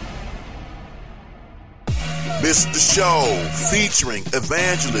 Miss the show, featuring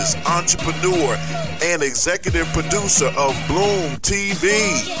evangelist, entrepreneur, and executive producer of Bloom TV,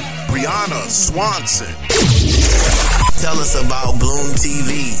 Brianna Swanson. Tell us about Bloom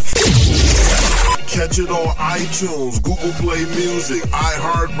TV. Catch it on iTunes, Google Play Music,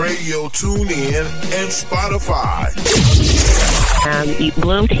 iHeartRadio, TuneIn, and Spotify.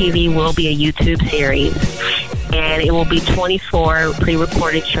 Bloom TV will be a YouTube series, and it will be 24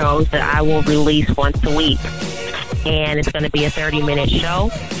 pre-recorded shows that I will release once a week. And it's going to be a 30-minute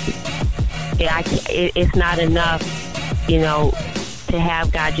show. It's not enough, to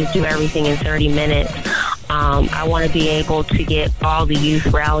have God just do everything in 30 minutes. I want to be able to get all the youth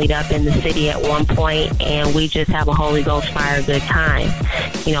rallied up in the city at one point, and we just have a Holy Ghost fire good time.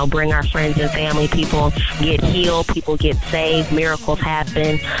 Bring our friends and family. People get healed. People get saved. Miracles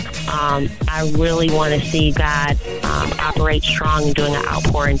happen. I really want to see God operate strong and doing an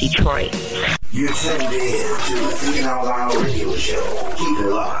outpour in Detroit. You're tuned in to the Thinking Out Loud radio show. Keep it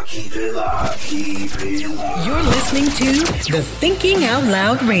locked, keep it locked, keep it locked. You're listening to the Thinking Out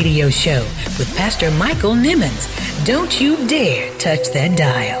Loud radio show with Pastor Michael Nimmons. Don't you dare touch that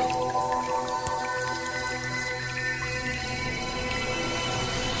dial.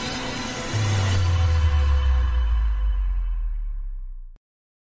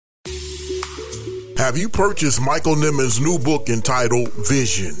 Have you purchased Michael Nimmons' new book entitled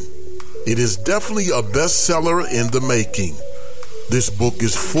Vision? It is definitely a bestseller in the making. This book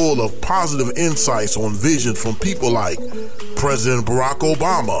is full of positive insights on vision from people like President Barack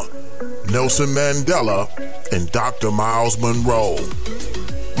Obama, Nelson Mandela, and Dr. Miles Monroe.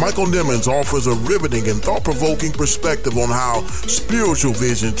 Michael Nimmons offers a riveting and thought-provoking perspective on how spiritual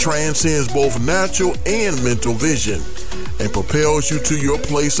vision transcends both natural and mental vision and propels you to your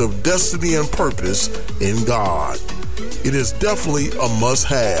place of destiny and purpose in God. It is definitely a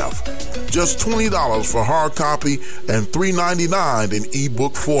must-have. Just $20 for hard copy and $3.99 in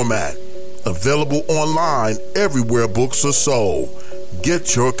ebook format. Available online everywhere books are sold.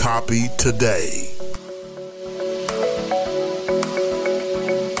 Get your copy today.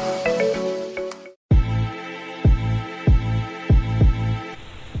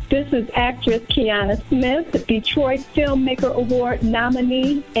 This is actress Kiana Smith, Detroit Filmmaker Award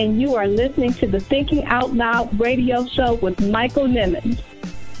nominee, and you are listening to the Thinking Out Loud radio show with Michael Nimmons.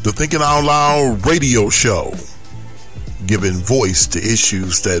 The Thinking Out Loud radio show, giving voice to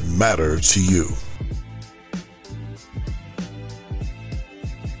issues that matter to you.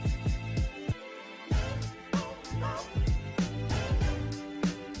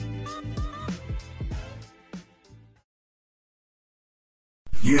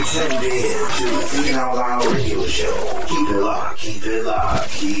 You're tuned in to the Thinking Out Loud radio show. Keep it locked, keep it locked,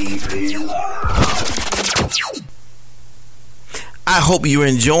 keep it locked. I hope you're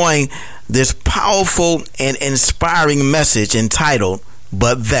enjoying this powerful and inspiring message entitled,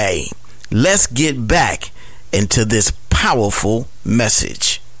 But They. Let's get back into this powerful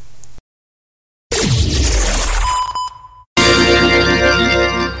message.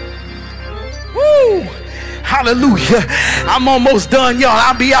 Woo! Hallelujah. I'm almost done, y'all.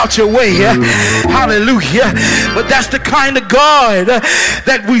 I'll be out your way. Hallelujah. But that's the kind of God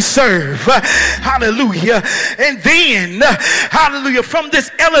that we serve. Hallelujah. And then, hallelujah, from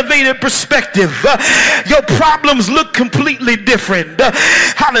this elevated perspective, your problems look completely different.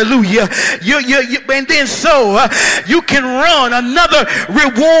 Hallelujah. And then you can run. Another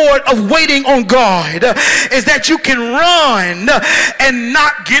reward of waiting on God is that you can run and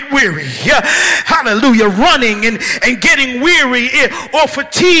not get weary. Hallelujah. Running and getting weary or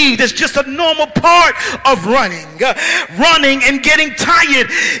fatigued is just a normal part of running. Running and getting tired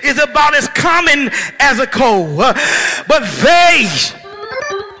is about as common as a cold. But they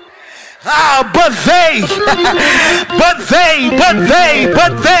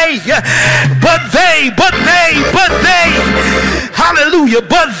Hallelujah.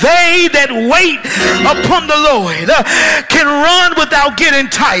 But they that wait upon the Lord can run without getting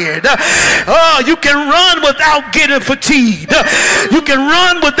tired. You can run without getting fatigued. You can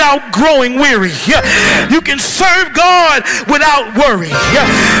run without growing weary. You can serve God without worry.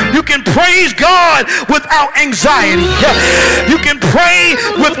 You can praise God without anxiety. You can pray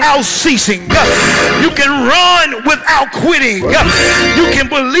without ceasing. You can run without quitting. You can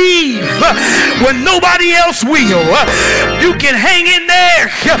believe when nobody else will. You can hang in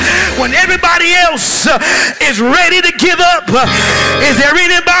there when everybody else is ready to give up. Is there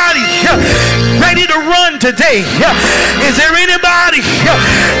anybody ready to run today? Is there anybody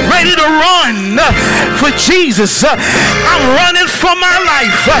ready to run for Jesus? I'm running for my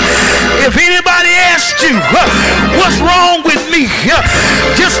life. If anybody asks you what's wrong with me,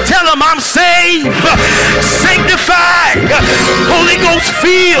 just tell them I'm saved, sanctified, Holy Ghost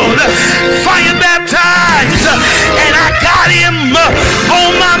filled, fire baptized, and I got him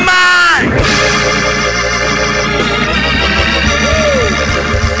on my mind.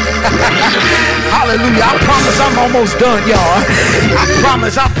 Hallelujah. I promise I'm almost done, y'all.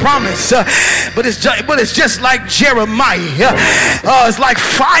 I promise. But it's just like Jeremiah. It's like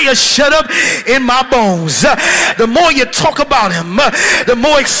fire shut up in my bones. The more you talk about him, the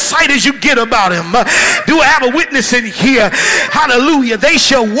more excited you get about him. Do I have a witness in here? Hallelujah. They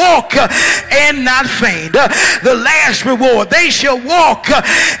shall walk and not faint. The last reward. They shall walk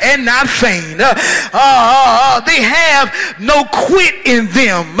and not faint. They have no quit in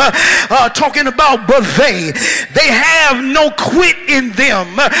them. Talking about but they have no quit in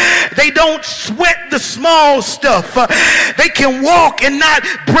them. They don't sweat the small stuff. They can walk and not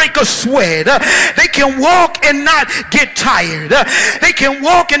break a sweat. They can walk and not get tired. They can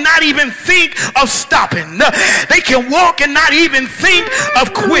walk and not even think of stopping. They can walk and not even think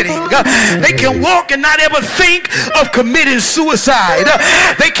of quitting. They can walk and not ever think of committing suicide.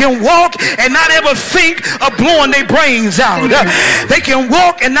 They can walk and not ever think of blowing their brains out. They can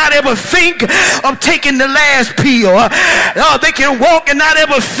walk and not ever think of taking the last pill. They can walk and not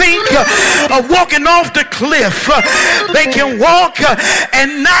ever think of walking off the cliff. They can walk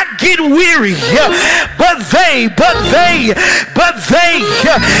and not get weary. But they.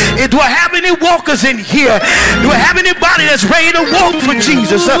 Do I have any walkers in here? Do I have anybody that's ready to walk for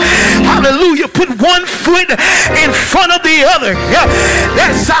Jesus? Hallelujah. Put one foot in front of the other.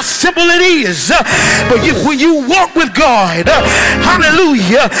 That's how simple it is. But when you walk with God,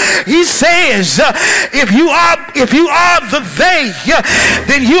 hallelujah, he says, if you are the they,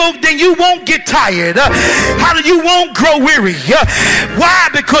 then you won't get tired. You won't grow weary. Why?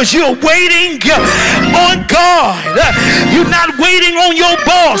 Because you're waiting on God. You're not waiting on your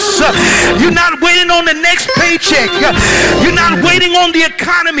boss. You're not waiting on the next paycheck. You're not waiting on the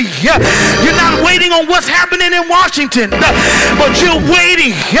economy. You're not waiting on what's happening in Washington. But you're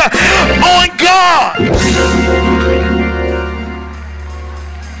waiting on God.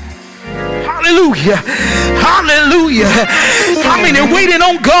 Hallelujah. Hallelujah. How many waiting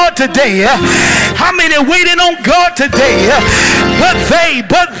on God today? How many waiting on God today? But they.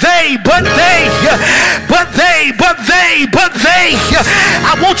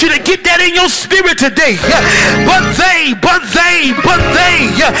 I want you to get that in your spirit today. But they.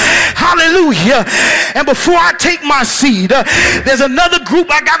 Hallelujah. And before I take my seat, there's another group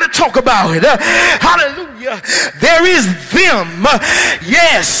I got to talk about. Hallelujah. There is them.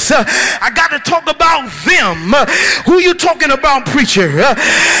 Yes. I got to talk about them. Who you talking about, preacher?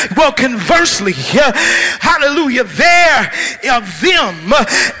 Well, conversely, hallelujah, there them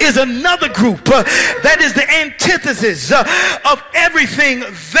is another group that is the antithesis of everything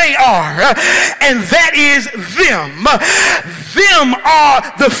they are, and that is them. Them are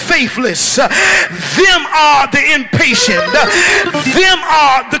the faithless. Them are the impatient. Them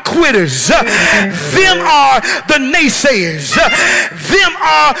are the quitters. Them are the naysayers. Them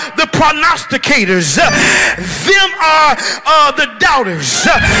are the prognosticators. Them are the doubters.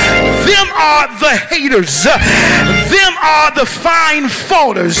 Them are the haters. Them are the fine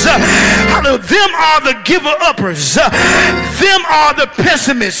faulters. Them are the giver-uppers. Them are the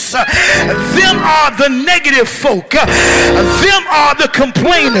pessimists. Them are the negative folk. Them are the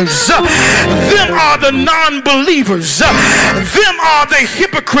complainers. Them are the non-believers. Them are the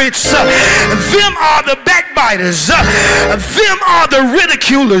hypocrites. Them are the backbiters. Them are the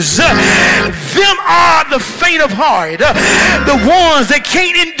ridiculers. Them are the faint of heart. The ones that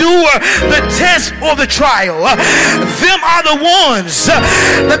can't endure the test or the trial. Them are the ones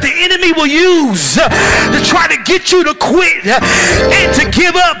that the enemy will use to try to get you to quit and to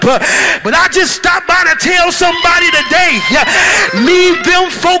give up. But I just stopped by to tell somebody today, leave them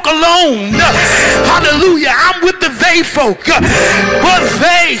folk alone. Hallelujah. I'm with the they folk. But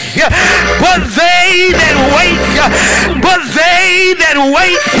they that wait, but they that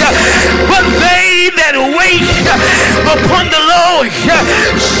wait, but they that wait upon the Lord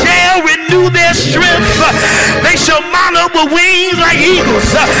shall renew their strength. They shall mount up with wings like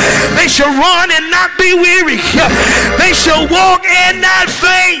eagles. They shall run and not be weary. They shall walk and not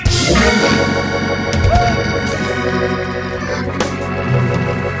faint.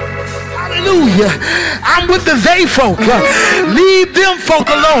 Hallelujah. I'm with the they folk. Leave them folk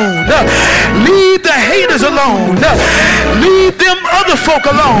alone. Leave the haters alone. Leave them other folk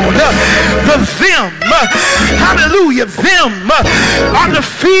alone. The them, hallelujah, them are the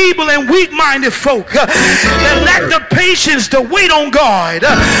feeble and weak-minded folk that lack the patience to wait on God.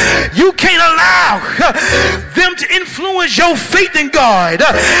 You can't allow them to influence your faith in God.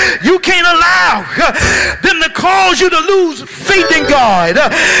 You can't allow them to cause you to lose faith in God.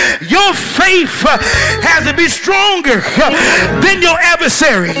 Your faith has to be stronger than your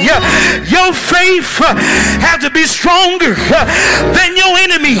adversary. Your faith has to be stronger than your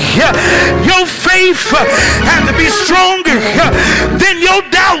enemy. Your faith has to be stronger than your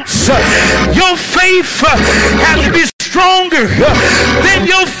doubts. Your faith has to be stronger than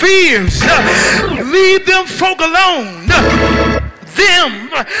your fears. Leave them folk alone. Them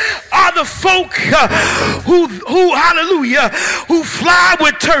are the folk who hallelujah, who fly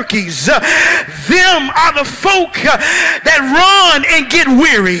with turkeys. Them are the folk that run and get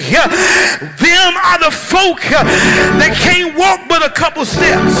weary. Them are the folk that can't walk but a couple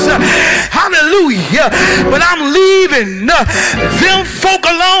steps. Hallelujah. But I'm leaving them folk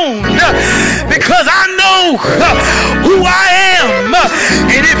alone because I know who I am.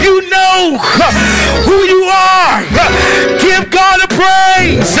 And if you know who you are, give God a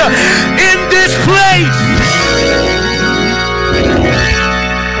praise in this place.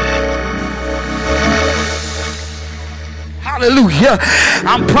 Hallelujah.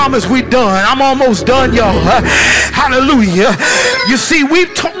 I promise we done. I'm almost done, y'all. Hallelujah. You see,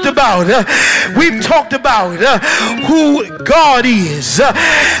 we've talked about who God is.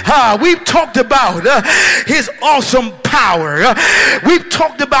 We've talked about his awesome power. We've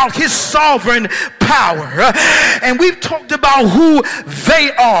talked about his sovereign power. And we've talked about who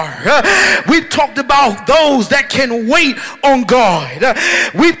they are. We've talked about those that can wait on God.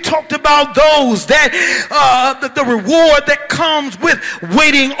 We've talked about those that the reward that comes with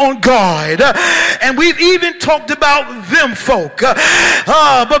waiting on God. And we've even talked about them folk.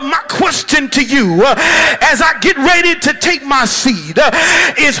 But my question to you as I get ready to take my seat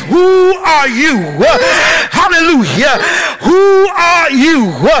is, who are you? Hallelujah. Who are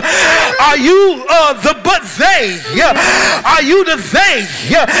you? Are you the but they? Are you the they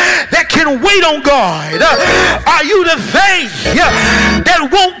that can wait on God? Are you the they that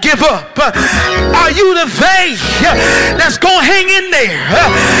won't give up? Are you the they that's gonna hang in there?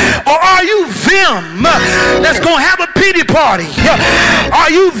 Or are you them that's gonna have a pity party? Are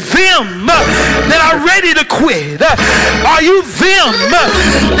you them that are ready to quit? Are you them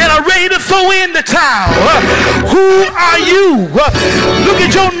that are ready to throw in the towel? Who are you? Look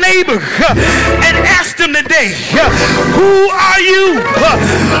at your neighbor and ask them today, who are you?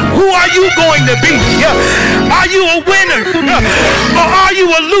 Who are you going to be? Are you a winner or are you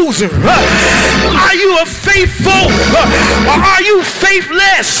a loser? Are you a faithful or are you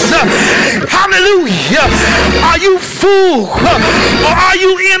faithless? Hallelujah. Are you full or are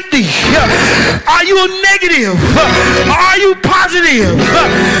you empty? Are you negative or are you positive?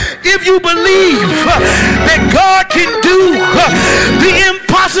 If you believe that God can do the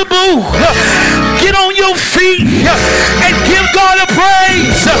impossible, get on your feet and give God a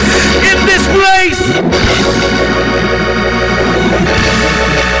praise in this place.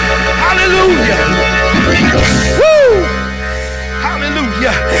 Hallelujah. Woo!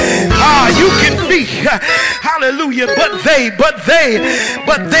 Hallelujah. You can be, hallelujah, but they,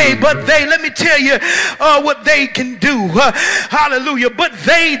 let me tell you what they can do. Hallelujah. But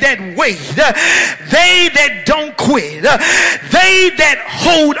they that wait, they that don't quit, they that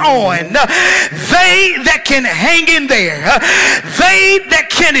hold on, they that can hang in there, they that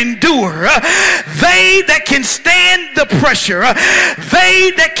can endure, they that can stand the pressure,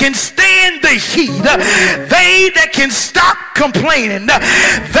 they that can stand the heat, they that can stop complaining,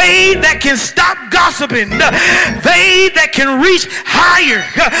 they that can stop gossiping, they that can reach higher,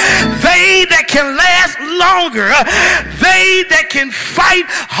 they that can last longer, they that can fight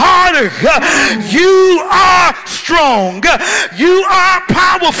harder. You are strong. You are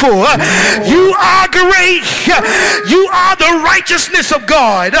powerful. You are great. You are the righteousness of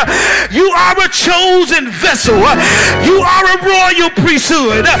God. You are a chosen vessel. You are a royal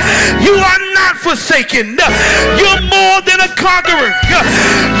priesthood. You are not forsaken. You're more than a conqueror.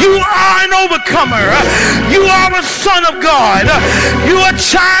 You are an overcomer. You are a son of God. You are a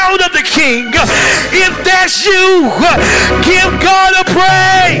child of the King. If that's you, give God a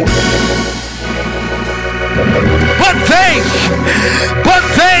praise.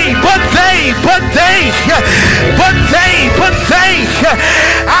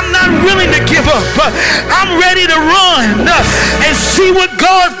 I'm not willing to give up. I'm ready to run and see what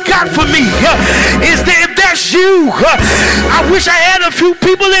God's got for me. If that's you, I wish I had a few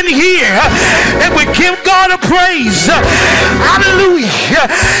people in here that would give God a praise. Hallelujah.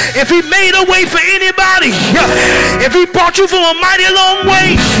 If he made a way for anybody, if he brought you from a mighty long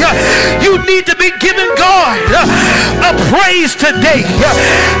way, you need to be giving God a praise today.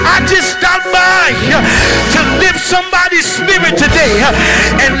 I just stopped by to lift somebody's spirit today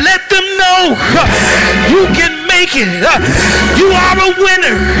and let them know you can make it. You are a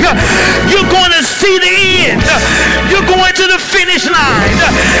winner. You're going to see the end. You're going to the finish line.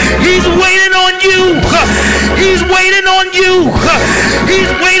 He's waiting on you. He's waiting on you.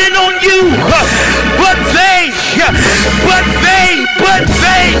 He's waiting on you. But they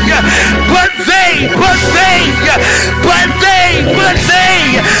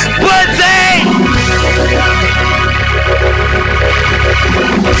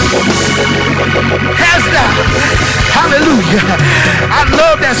has thou, hallelujah, I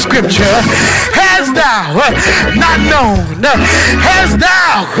love that scripture, has thou not known, has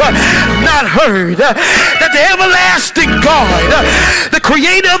thou not heard that the everlasting God, the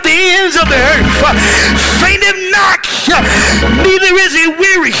creator of the ends of the earth, fainteth not, neither is he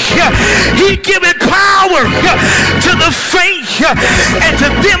weary. He giveth power to the faint, and to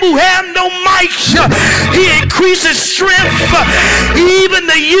them who have no might he increases strength. Even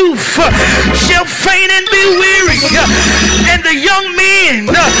the youth shall faint and be weary, and the young men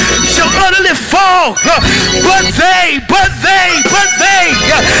shall utterly fall. But they,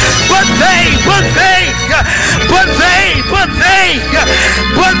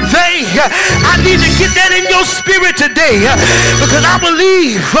 I need to get that in your spirit today, because I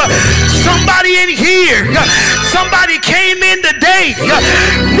believe somebody in here, somebody came in today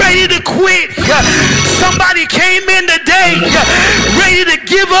ready to quit. Somebody came in today ready to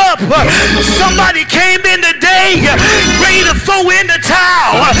give up. Somebody came in today ready to throw in the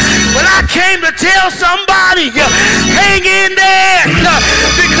towel. But I came to tell somebody, hang in there,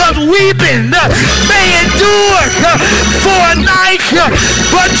 because weeping may endure for a night,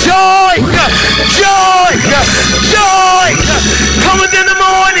 but joy cometh in the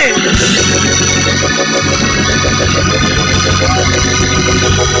morning.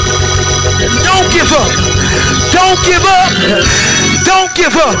 Don't give up. Don't give up. Don't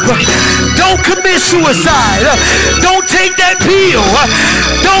give up. Don't commit suicide. Don't take that pill.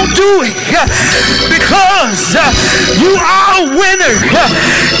 Don't do it, because you are a winner.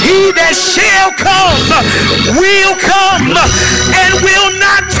 He that shall come will come and will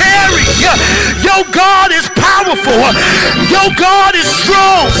not tarry. Your God is powerful. Your God is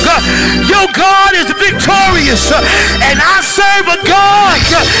strong. Your God is victorious. And I serve a God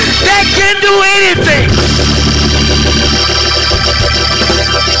that can do anything.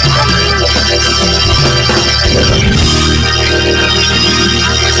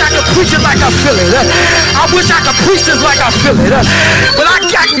 I could preach it like I feel it. I wish I could preach this like I feel it. But I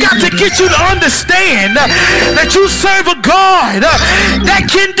got to get you to understand that you serve a God that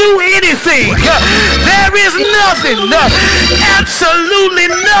can do anything. There is nothing, absolutely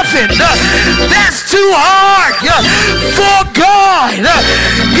nothing, that's too hard for God.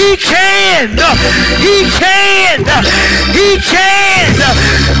 He can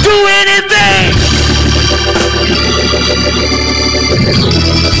do anything.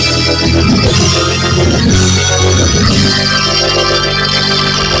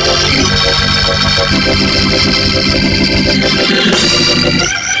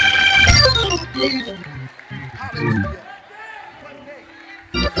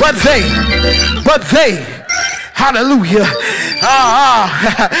 But they, Hallelujah.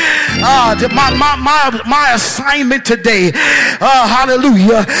 My assignment today,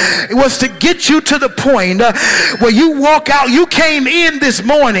 hallelujah, it was to get you to the point where you walk out. You came in this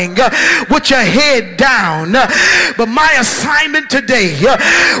morning with your head down, but my assignment today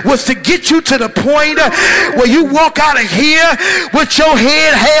was to get you to the point where you walk out of here with your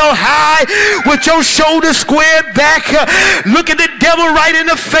head held high, with your shoulders squared back, looking the devil right in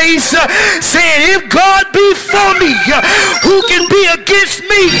the face, saying, if God be for me, who can be against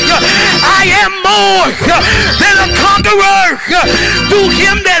me? I am more than a conqueror through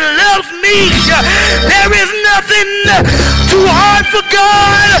him that loves me. There is nothing too hard for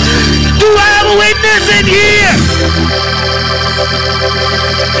God. Do I have a witness in here?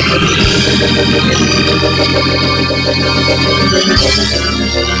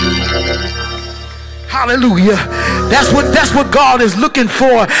 Hallelujah. That's what God is looking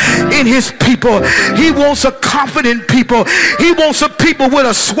for in his people. He wants a confident people. He wants a people with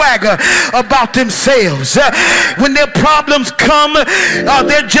a swagger about themselves. When their problems come,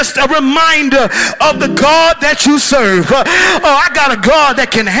 they're just a reminder of the God that you serve. I got a God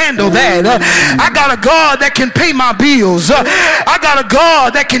that can handle that. I got a God that can pay my bills. I got a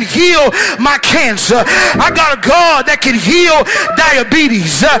God that can heal my cancer. I got a God that can heal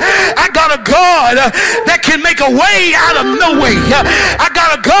diabetes. I got a God that can make a way out of no way. I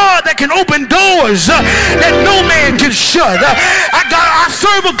got a God that can open doors that no man can shut. I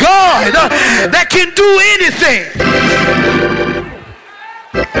serve a God that can do anything.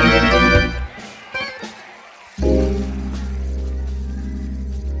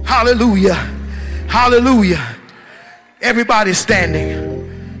 Hallelujah. Hallelujah. Everybody standing.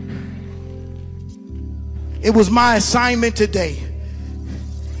 It was my assignment today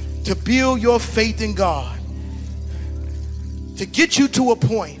to build your faith in God, to get you to a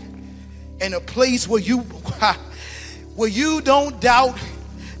point and a place where you don't doubt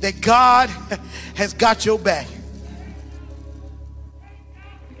that God has got your back,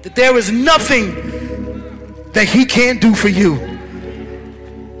 that there is nothing that he can't do for you,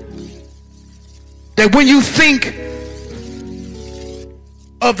 that when you think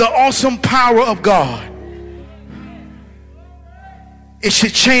of the awesome power of God, it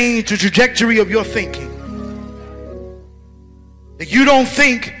should change the trajectory of your thinking. That you don't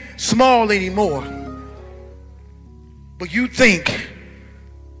think small anymore, but you think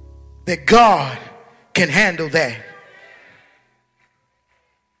that God can handle that.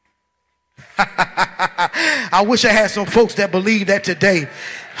 I wish I had some folks that believe that today.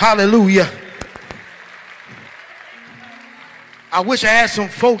 Hallelujah. I wish I had some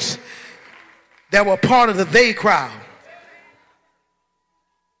folks that were part of the they crowd.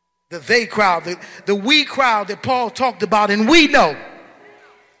 The they crowd, the we crowd that Paul talked about. And we know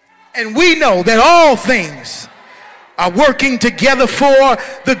that all things are working together for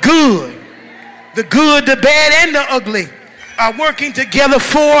the good, the bad, and the ugly are working together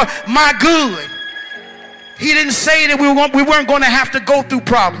for my good. He didn't say that we weren't going to have to go through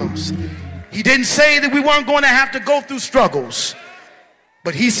problems. He didn't say that we weren't going to have to go through struggles.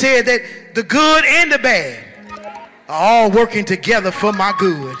 But he said that the good and the bad are all working together for my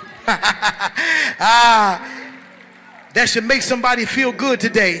good. That should make somebody feel good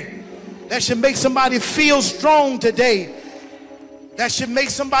today. That should make somebody feel strong today. That should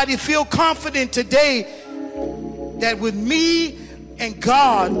make somebody feel confident today that with me and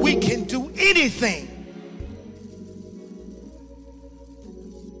God we can do anything.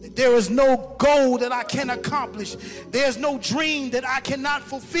 That there is no goal that I can accomplish. There's no dream that I cannot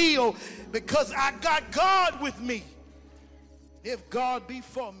fulfill because I got God with me. If God be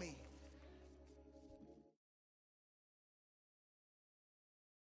for me.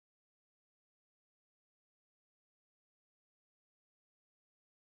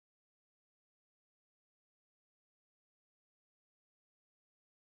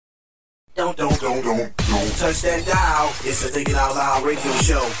 Don't touch that dial. It's the Thinking Out Loud radio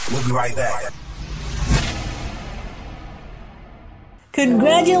show. We'll be right back.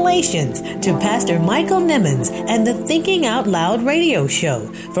 Congratulations to Pastor Michael Nimmons and the Thinking Out Loud radio show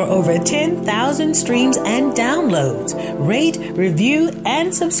for over 10,000 streams and downloads. Rate, review,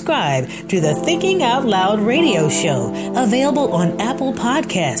 and subscribe to the Thinking Out Loud radio show. Available on Apple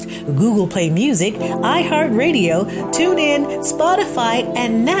Podcast, Google Play Music, iHeartRadio, TuneIn, Spotify,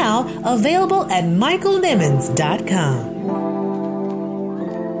 and now available at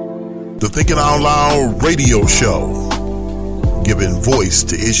michaelnimmons.com. The Thinking Out Loud radio show, giving voice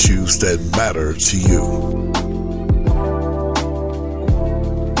to issues that matter to you.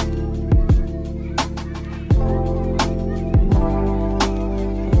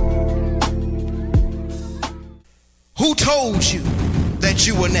 told you that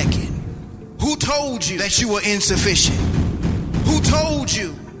you were naked? Who told you that you were insufficient? Who told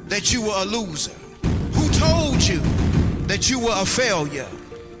you that you were a loser? Who told you that you were a failure?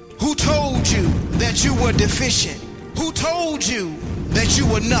 Who told you that you were deficient? Who told you that you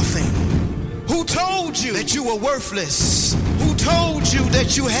were nothing? Who told you that you were worthless? Who told you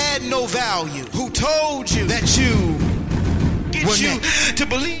that you had no value? Who told you that you were naked? To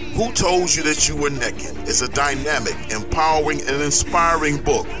believe? Who Told You That You Were Naked is a dynamic, empowering, and inspiring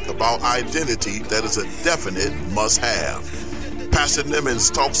book about identity that is a definite must-have. Pastor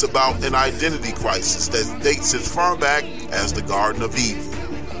Nimmons talks about an identity crisis that dates as far back as the Garden of Eden.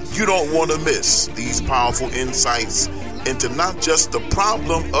 You don't want to miss these powerful insights into not just the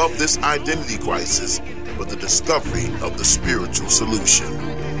problem of this identity crisis, but the discovery of the spiritual solution.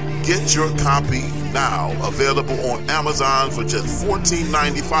 Get your copy now, available on Amazon for just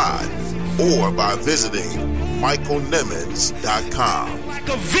 $14.95 or by visiting michaelnimmons.com. Like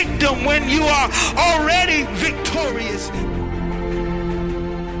a victim when you are already victorious.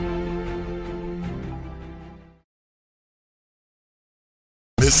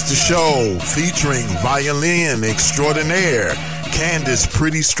 Mr. Show, featuring violin extraordinaire Candace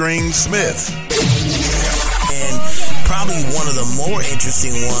Pretty String Smith. And probably one of the more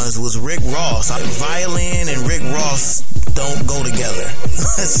interesting ones was Rick Ross. Violin and Rick Ross don't go together.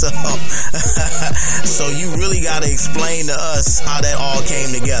 So you really got to explain to us how that all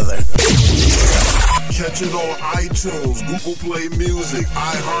came together. Catch it on iTunes, Google Play Music,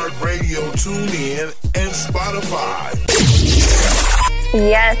 iHeartRadio, TuneIn, and Spotify.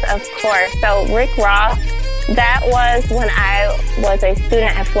 Yes, of course. So Rick Ross, that was when I was a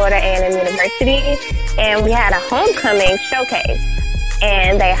student at Florida A&M University, and we had a homecoming showcase,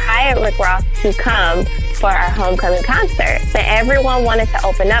 and they hired Rick Ross to come for our homecoming concert. And everyone wanted to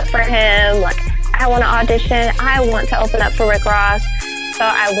open up for him. Like, I want to audition. I want to open up for Rick Ross. So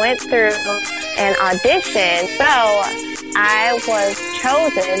I went through an audition. So I was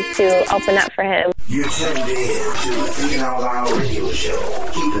chosen to open up for him. You're tuned in to the Thinking Out Loud radio show.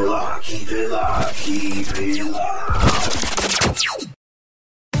 Keep it locked, keep it locked, keep it locked.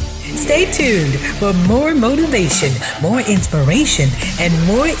 Stay tuned for more motivation, more inspiration, and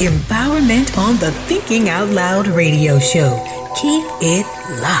more empowerment on the Thinking Out Loud radio show. Keep it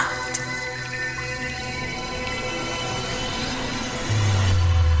locked.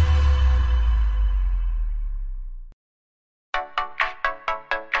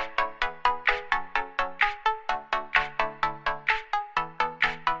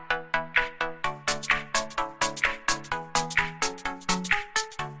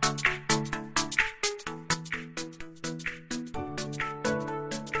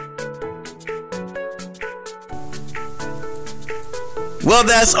 Well,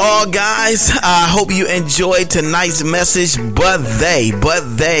 that's all, guys. I hope you enjoyed tonight's message. But they.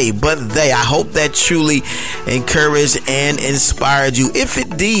 I hope that truly encouraged and inspired you. If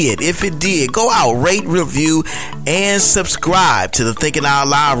it did, go out, rate, review, and subscribe to the Thinking Out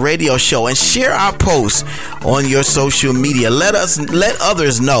Loud radio show, and share our posts on your social media. Let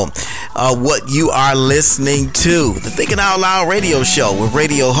others know what you are listening to. The Thinking Out Loud radio show with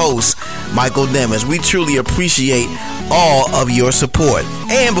radio host Michael Nimmons. We truly appreciate all of your support.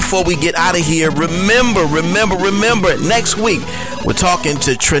 And before we get out of here, remember, next week we're talking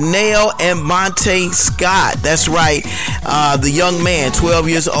to Trinell and Monte Scott. That's right, the young man, 12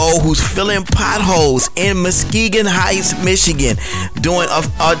 years old, who's filling potholes in Muskegon Heights, Michigan, doing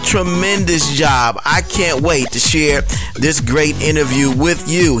a tremendous job. I can't wait to share this great interview with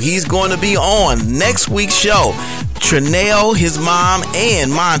you. He's going to be on next week's show. Trinell, his mom,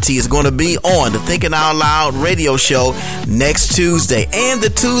 and Monty is going to be on the Thinking Out Loud radio show next Tuesday and the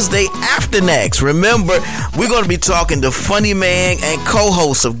Tuesday after next. Remember, we're going to be talking to funny man and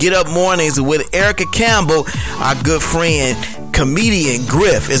co-host of Get Up Mornings with Erica Campbell. Our good friend, comedian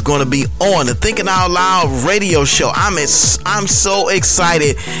Griff, is going to be on the Thinking Out Loud radio show. I'm so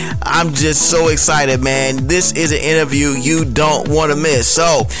excited. I'm just so excited, man. This is an interview you don't want to miss.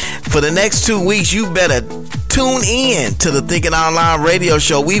 So for the next 2 weeks, you better tune in to the Thinking Out Loud radio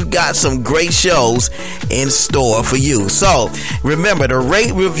show. We've got some great shows in store for you. So remember to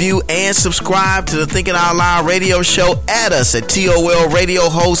rate, review, and subscribe to the Thinking Out Loud radio show. Add us at TOL Radio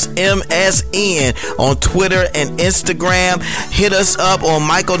Host MSN on Twitter and Instagram. Hit us up on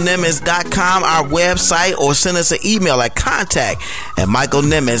michaelnimmons.com, our website, or send us an email at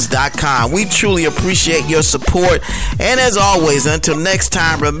contact@michaelnimmons.com. We truly appreciate your support. And as always, until next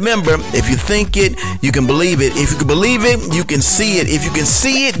time, remember, if you think it, you can believe it. believe it. If you can believe it, you can see it. If you can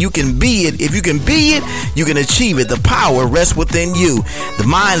see it, you can be it. If you can be it, you can achieve it. The power rests within you. The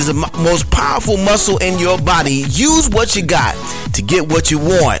mind is the most powerful muscle in your body. Use what you got to get what you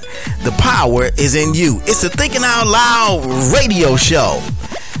want. The power is in you. It's the Thinking Out Loud radio show.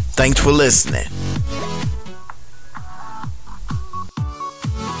 Thanks for listening.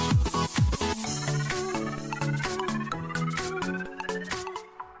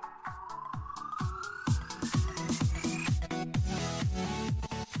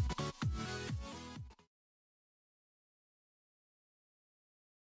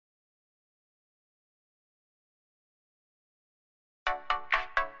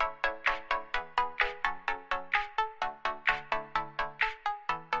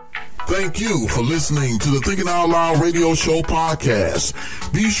 Thank you for listening to the Thinking Out Loud Radio Show podcast.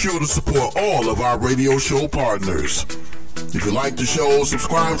 Be sure to support all of our radio show partners. If you like the show,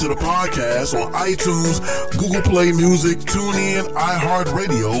 subscribe to the podcast on iTunes, Google Play Music, TuneIn,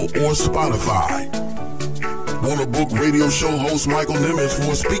 iHeartRadio, or Spotify. Want to book radio show host Michael Nimmons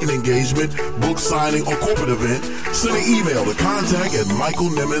for a speaking engagement, book signing, or corporate event? Send an email to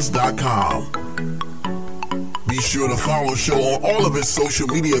contact@michaelnimmons.com. Be sure to follow the show on all of its social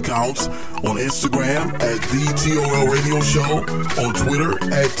media accounts, on Instagram @The TOL Radio Show, on Twitter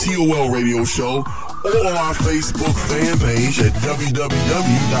 @TOL Radio Show, or on our Facebook fan page at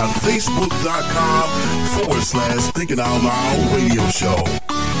www.facebook.com/Thinking Out Loud Radio Show.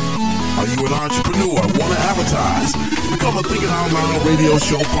 Are you an entrepreneur? Want to advertise? Become a Thinking Out Loud Radio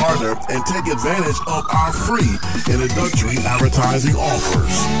Show partner and take advantage of our free introductory advertising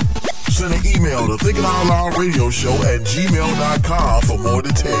offers. Send an email to thinkingoutloudradioshow@gmail.com for more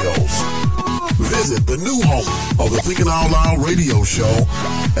details. Visit the new home of the Thinking Out Loud Radio Show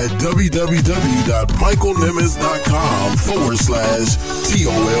at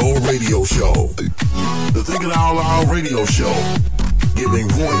www.michaelnimmons.com/TOL Radio Show. The Thinking Out Loud Radio Show, giving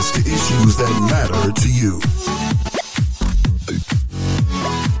voice to issues that matter to you.